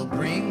will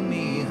bring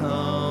me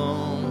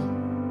home.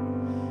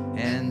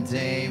 And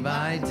day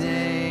by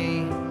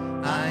day,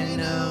 I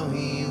know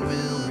he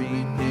will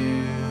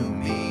renew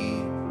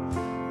me,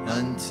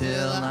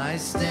 until I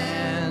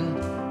stand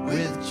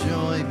with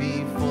joy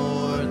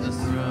before the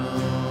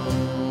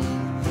throne.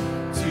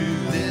 To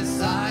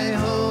this I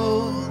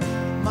hold,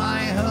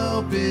 my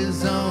hope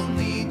is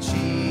only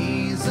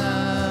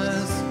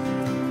Jesus.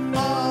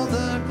 All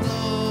the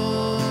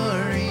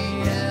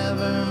glory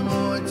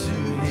evermore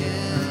to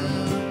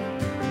him.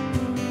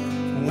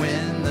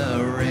 When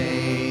the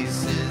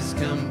race is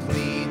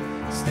complete,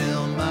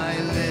 still my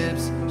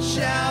lips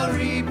shall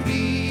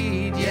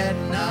repeat, yet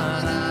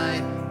not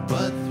I,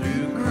 but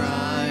through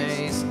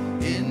Christ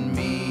in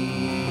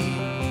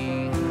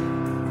me.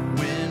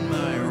 When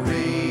my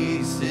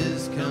race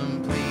is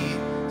complete,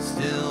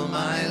 still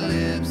my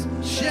lips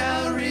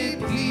shall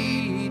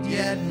repeat,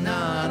 yet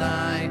not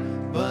I,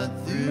 but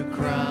through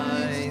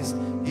Christ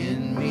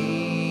in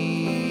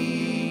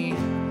me.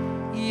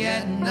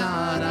 Yet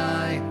not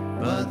I,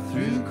 but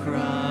through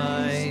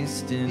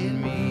Christ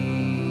in me.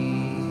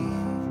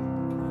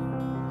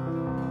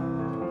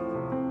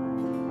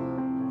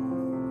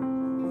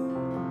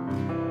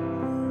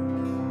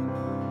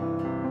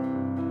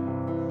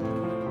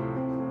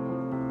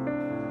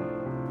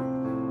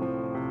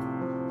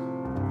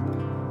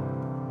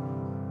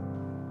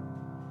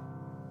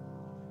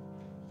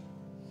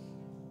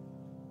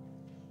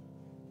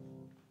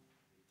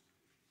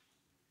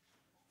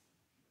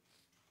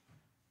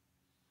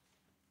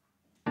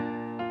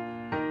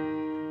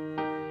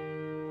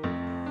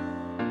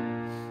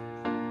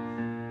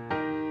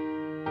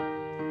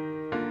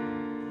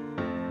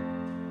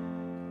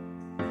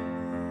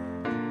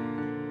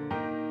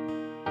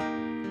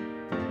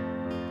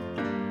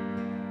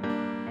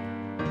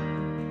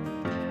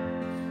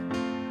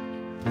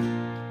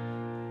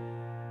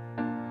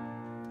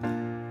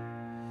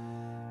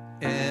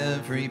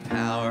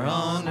 power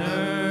on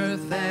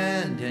earth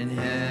and in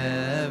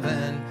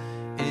heaven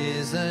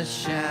is a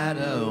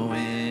shadow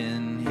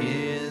in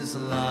his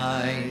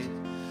light.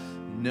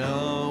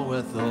 No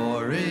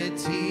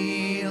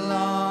authority,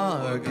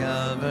 law, or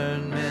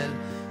government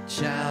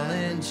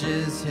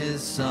challenges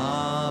his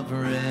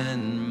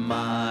sovereign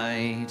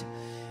might.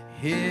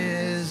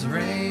 His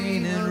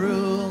reign and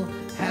rule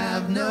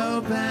have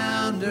no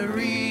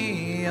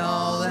boundary.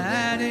 All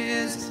that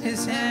is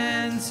his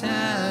hands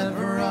have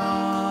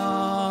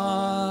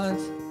wrought.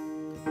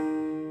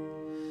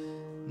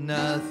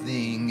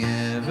 Nothing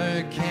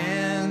ever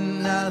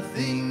can,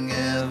 nothing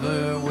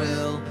ever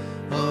will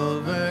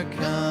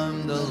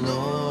overcome the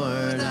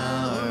Lord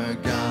our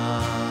God.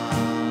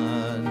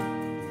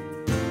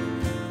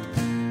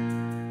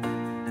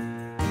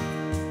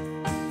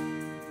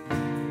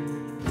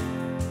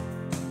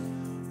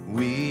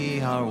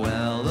 We are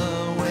well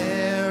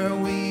aware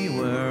we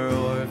were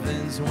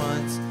orphans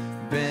once,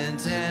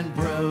 bent and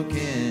broken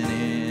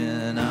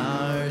in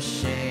our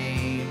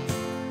shame.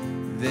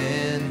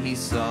 Then he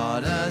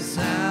sought us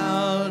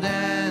out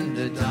and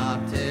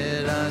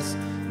adopted us.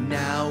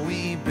 Now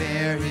we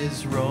bear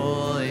his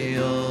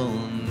royal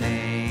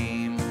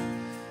name.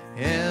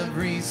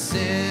 Every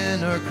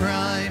sin or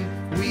crime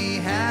we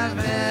have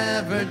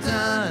ever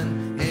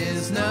done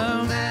is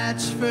no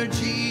match for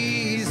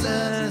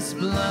Jesus'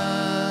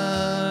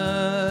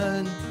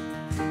 blood.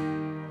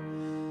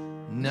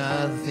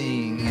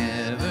 Nothing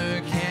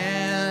ever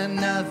can,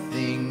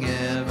 nothing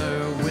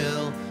ever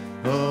will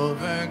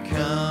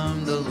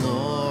overcome the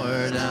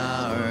Lord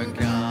our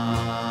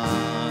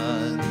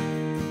God.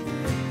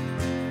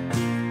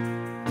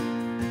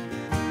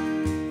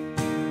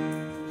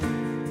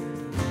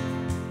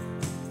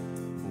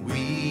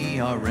 We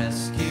are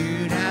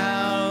rescued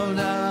out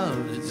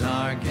of the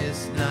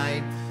darkest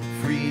night,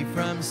 free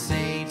from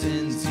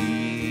Satan's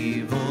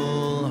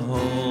evil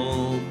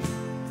hold,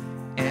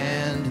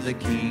 and the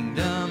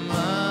kingdom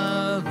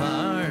of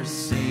our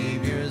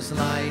Savior's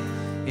light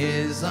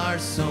is our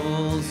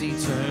soul's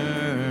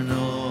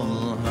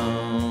eternal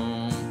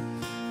home.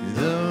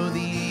 Though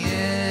the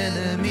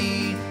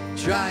enemy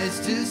tries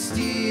to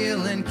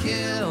steal and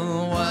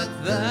kill what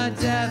the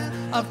death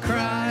of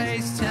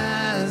Christ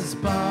has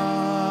bought,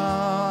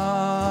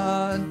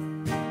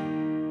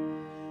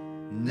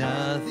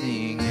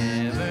 nothing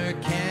ever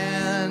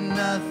can,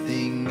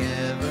 nothing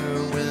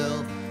ever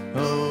will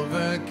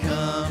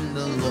overcome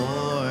the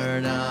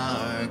Lord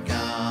our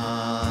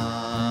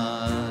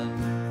God.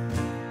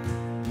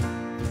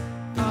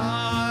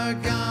 Our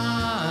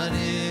God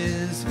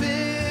is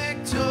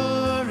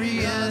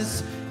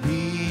victorious.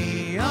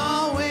 He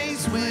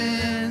always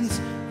wins.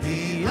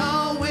 He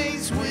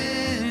always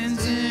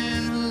wins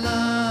in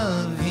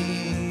love.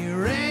 He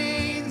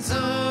reigns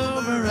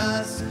over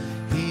us.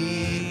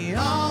 He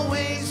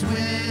always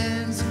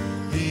wins.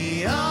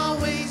 He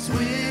always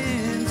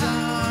wins.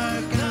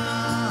 Our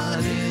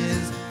God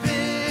is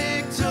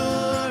victorious.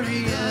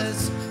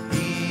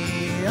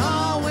 He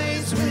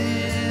always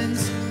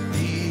wins.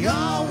 He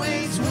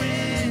always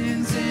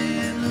wins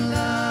in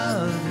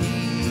love.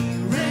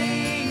 He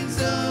reigns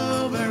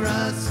over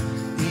us.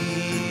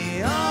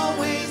 He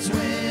always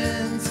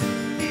wins.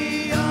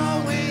 He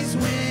always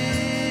wins.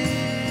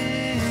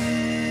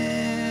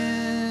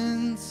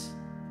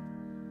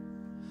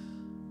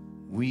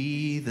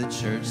 We, the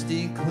church,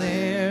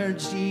 declare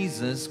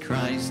Jesus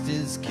Christ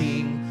is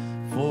King,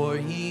 for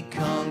he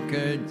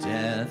conquered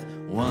death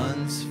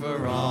once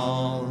for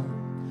all.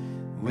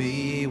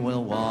 We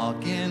will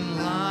walk in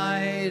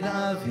light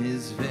of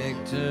his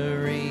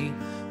victory,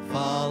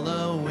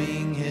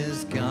 following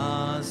his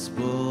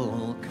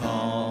gospel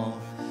call.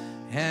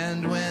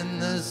 And when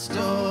the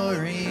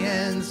story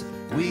ends,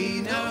 we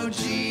know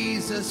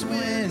Jesus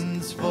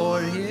wins,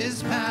 for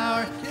his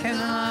power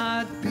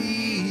cannot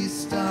be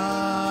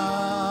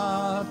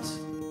stopped.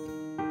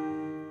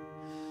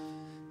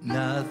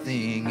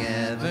 Nothing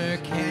ever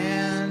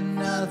can,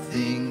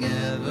 nothing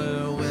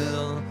ever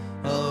will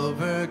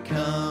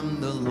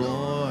overcome the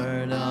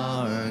Lord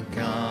our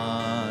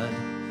God.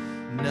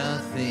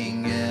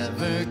 Nothing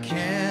ever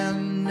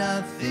can,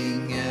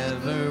 nothing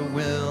ever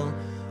will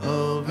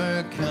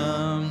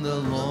overcome the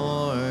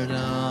Lord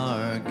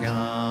our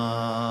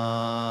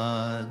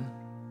God.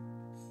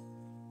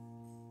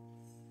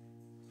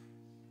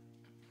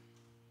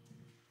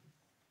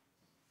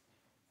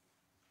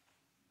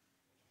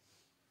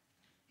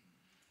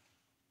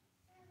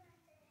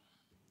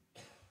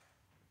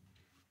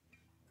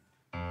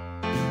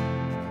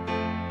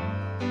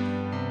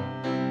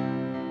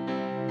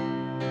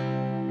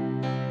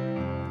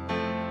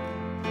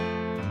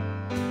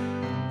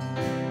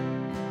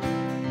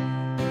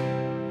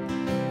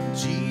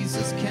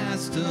 Jesus,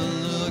 cast a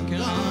look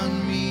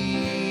on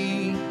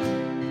me.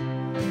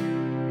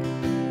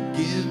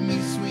 Give me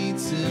sweet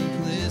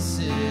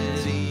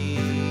simplicity.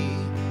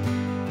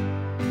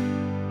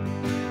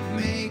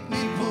 Make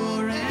me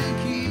poor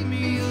and keep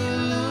me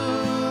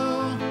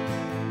low,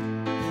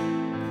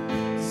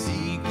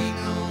 seeking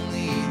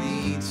only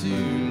thee to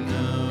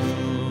know.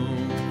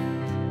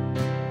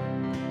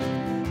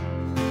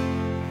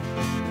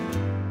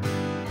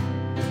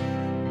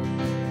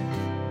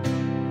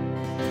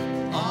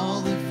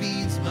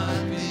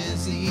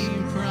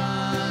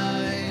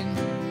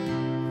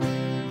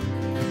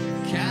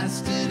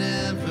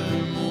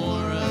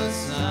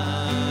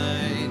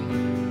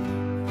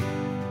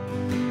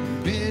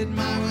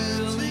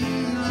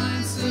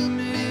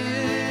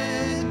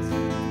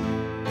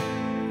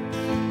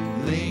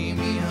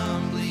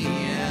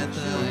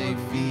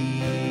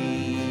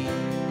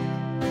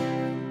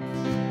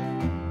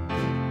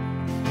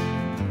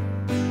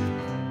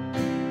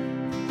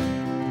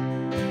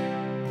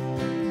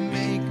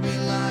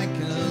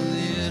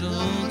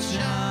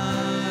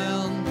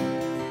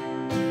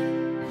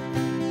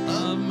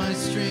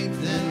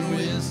 strength and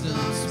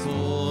wisdom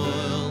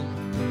spoiled.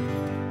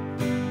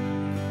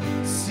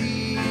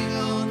 Seeing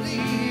only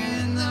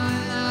in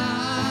thy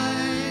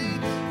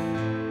light,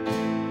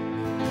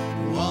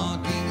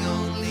 walking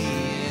only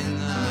in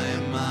thy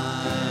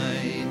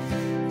might.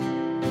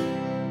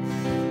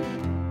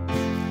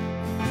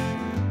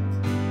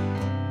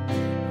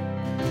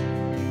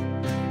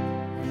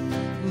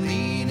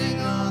 Leaning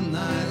on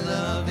thy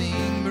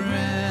loving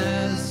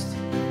breast,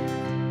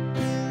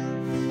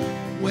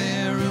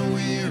 where a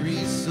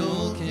weary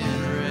soul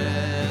can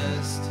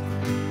rest,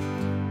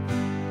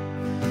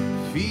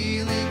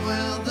 feeling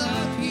well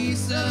the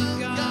peace of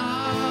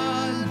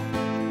God,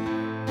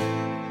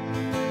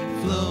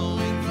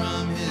 flowing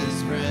from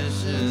his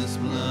precious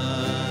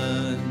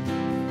blood.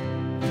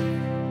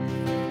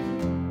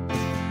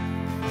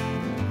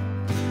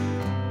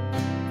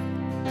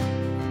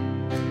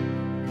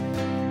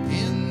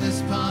 In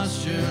this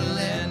posture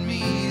let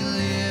me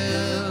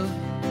live,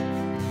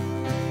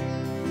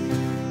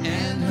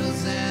 and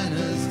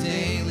hosannas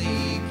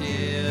daily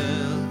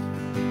give.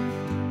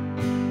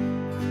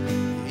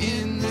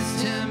 In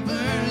this temper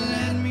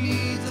let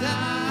me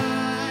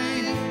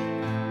die,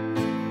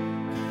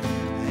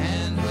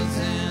 and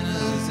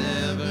hosannas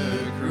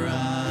ever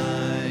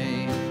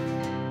cry,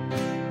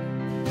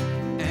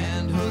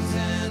 and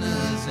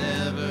hosannas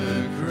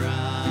ever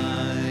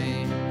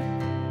cry,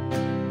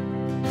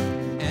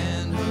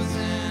 and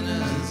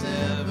hosannas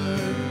ever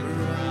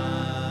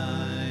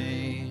cry.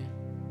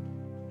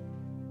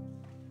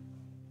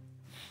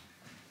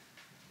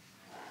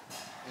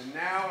 And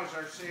now, as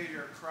our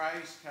Savior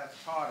Christ hath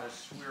taught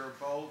us, we are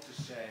bold to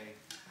say,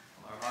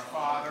 Our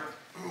Father,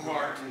 who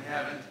art in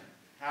heaven,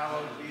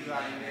 hallowed be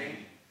thy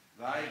name.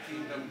 Thy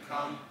kingdom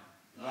come,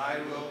 thy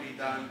will be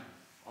done,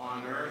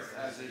 on earth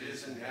as it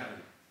is in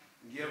heaven.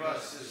 Give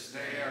us this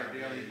day our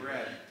daily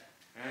bread,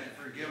 and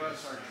forgive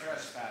us our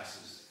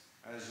trespasses,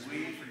 as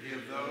we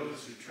forgive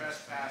those who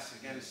trespass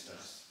against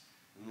us.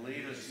 And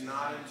lead us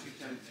not into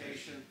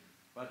temptation,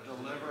 but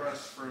deliver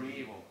us from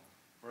evil.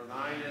 For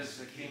thine is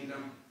the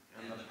kingdom,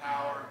 and the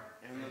power,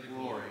 and the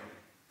glory,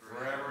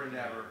 forever and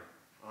ever.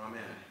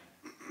 Amen.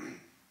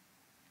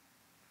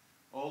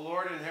 O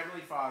Lord and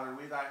Heavenly Father,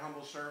 we thy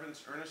humble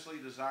servants earnestly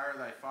desire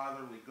thy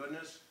fatherly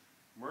goodness,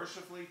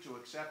 mercifully to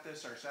accept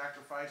this our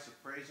sacrifice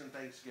of praise and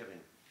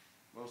thanksgiving.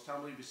 Most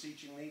humbly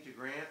beseeching thee to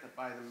grant that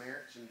by the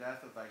merits and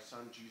death of thy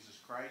Son Jesus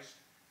Christ,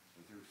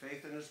 and through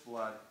faith in his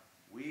blood,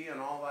 we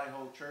and all thy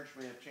whole church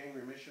may obtain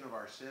remission of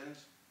our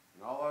sins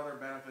and all other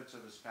benefits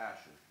of his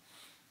passion.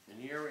 And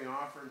here we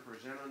offer and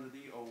present unto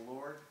thee, O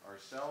Lord,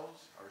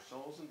 ourselves, our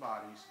souls and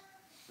bodies,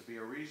 to be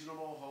a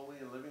reasonable, holy,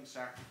 and living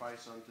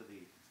sacrifice unto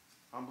thee,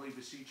 humbly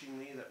beseeching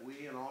thee that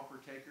we and all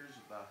partakers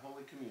of the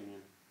Holy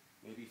Communion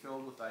may be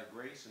filled with thy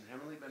grace and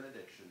heavenly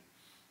benediction,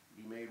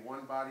 be made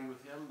one body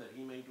with him, that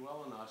he may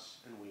dwell in us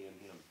and we in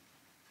him.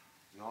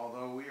 And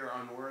although we are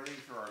unworthy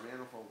through our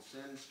manifold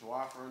sins to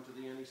offer unto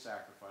thee any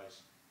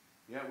sacrifice,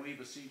 yet we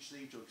beseech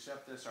thee to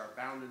accept this our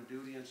bounden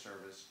duty and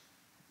service,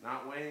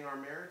 not weighing our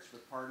merits,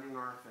 but pardoning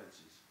our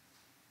offenses.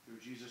 Through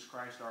Jesus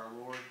Christ our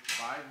Lord,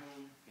 by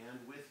whom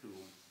and with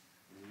whom,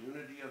 in the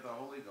unity of the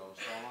Holy Ghost,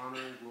 all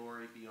honor and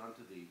glory be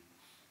unto thee,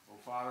 O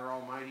Father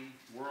Almighty,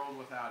 world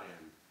without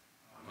end.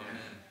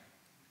 Amen.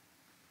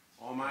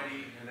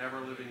 Almighty and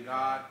ever-living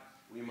God,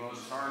 we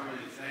most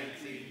heartily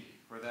thank thee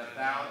for that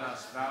thou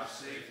dost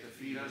vouchsafe to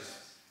feed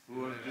us,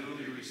 who have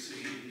duly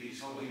received these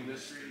holy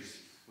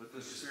mysteries, with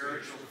the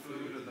spiritual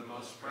food of the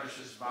most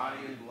precious body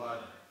and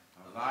blood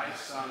of thy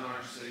Son,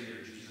 our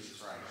Savior,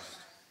 Jesus Christ,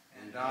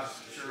 and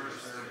dost assure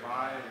us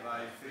thereby of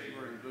thy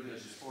favor and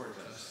goodness towards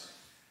us,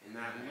 in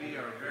that we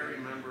are very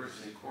members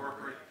in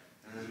corporate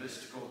and the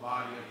mystical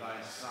body of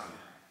thy Son,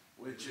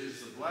 which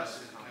is the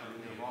blessed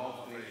company of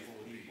all faithful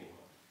people,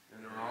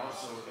 and are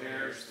also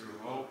heirs through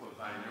hope of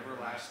thine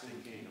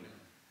everlasting kingdom,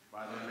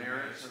 by the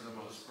merits of the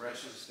most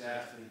precious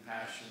death and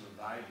passion of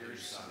thy dear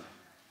Son.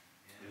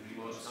 And we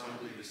most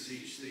humbly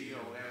beseech thee,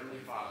 O Heavenly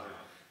Father,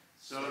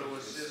 so to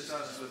assist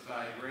us with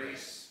thy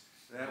grace,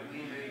 that we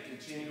may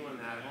continue in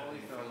that holy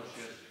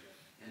fellowship,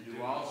 and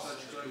do all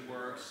such good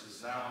works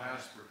as thou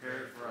hast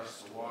prepared for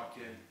us to walk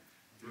in,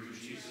 through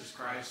Jesus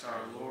Christ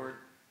our Lord,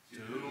 to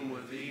whom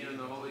with thee and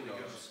the Holy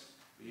Ghost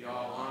be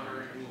all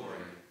honor and glory,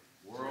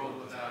 world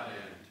without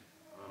end.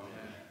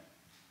 Amen.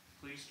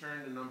 Please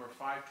turn to number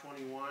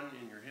 521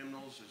 in your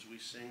hymnals as we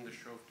sing the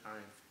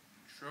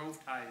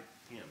Shrovetide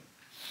hymn.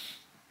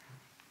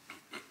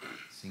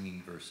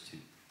 Singing verse 2.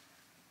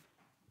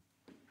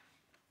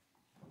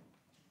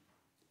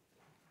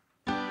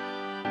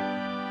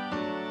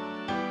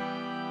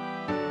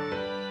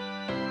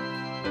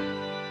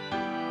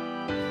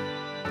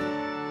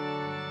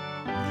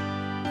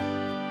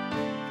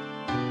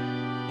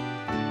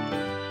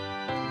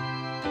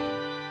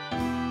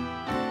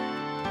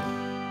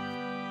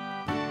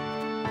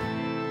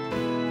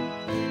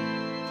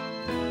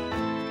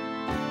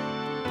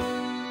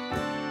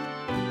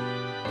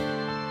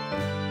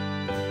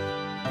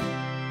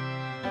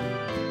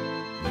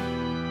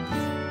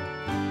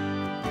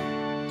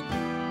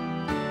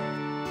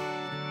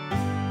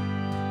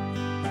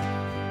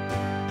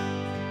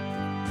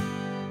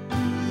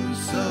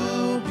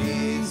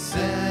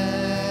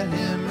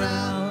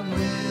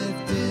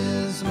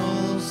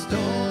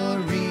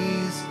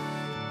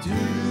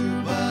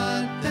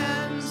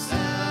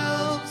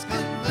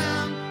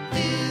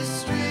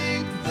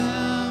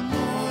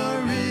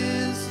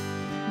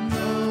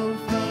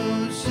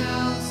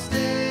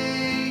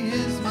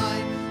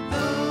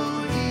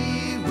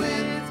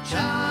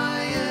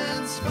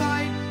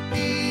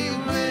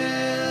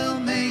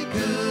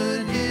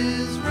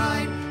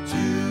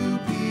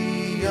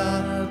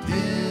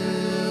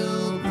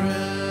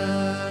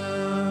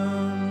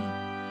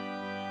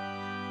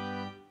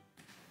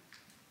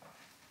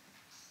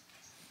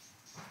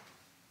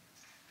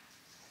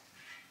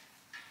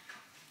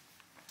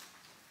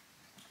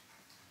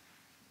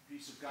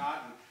 peace of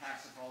God, which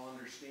passeth all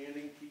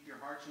understanding, keep your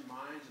hearts and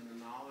minds in the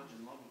knowledge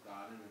and love of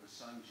God and of his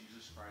Son,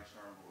 Jesus Christ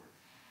our Lord.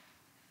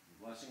 The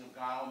blessing of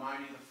God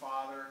Almighty, the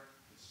Father,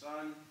 the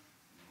Son,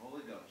 and the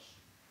Holy Ghost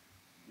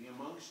be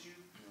amongst you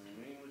and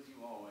remain with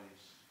you always.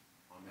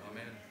 Amen.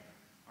 Amen.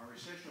 Our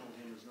recessional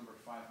hymn is number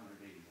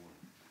 581.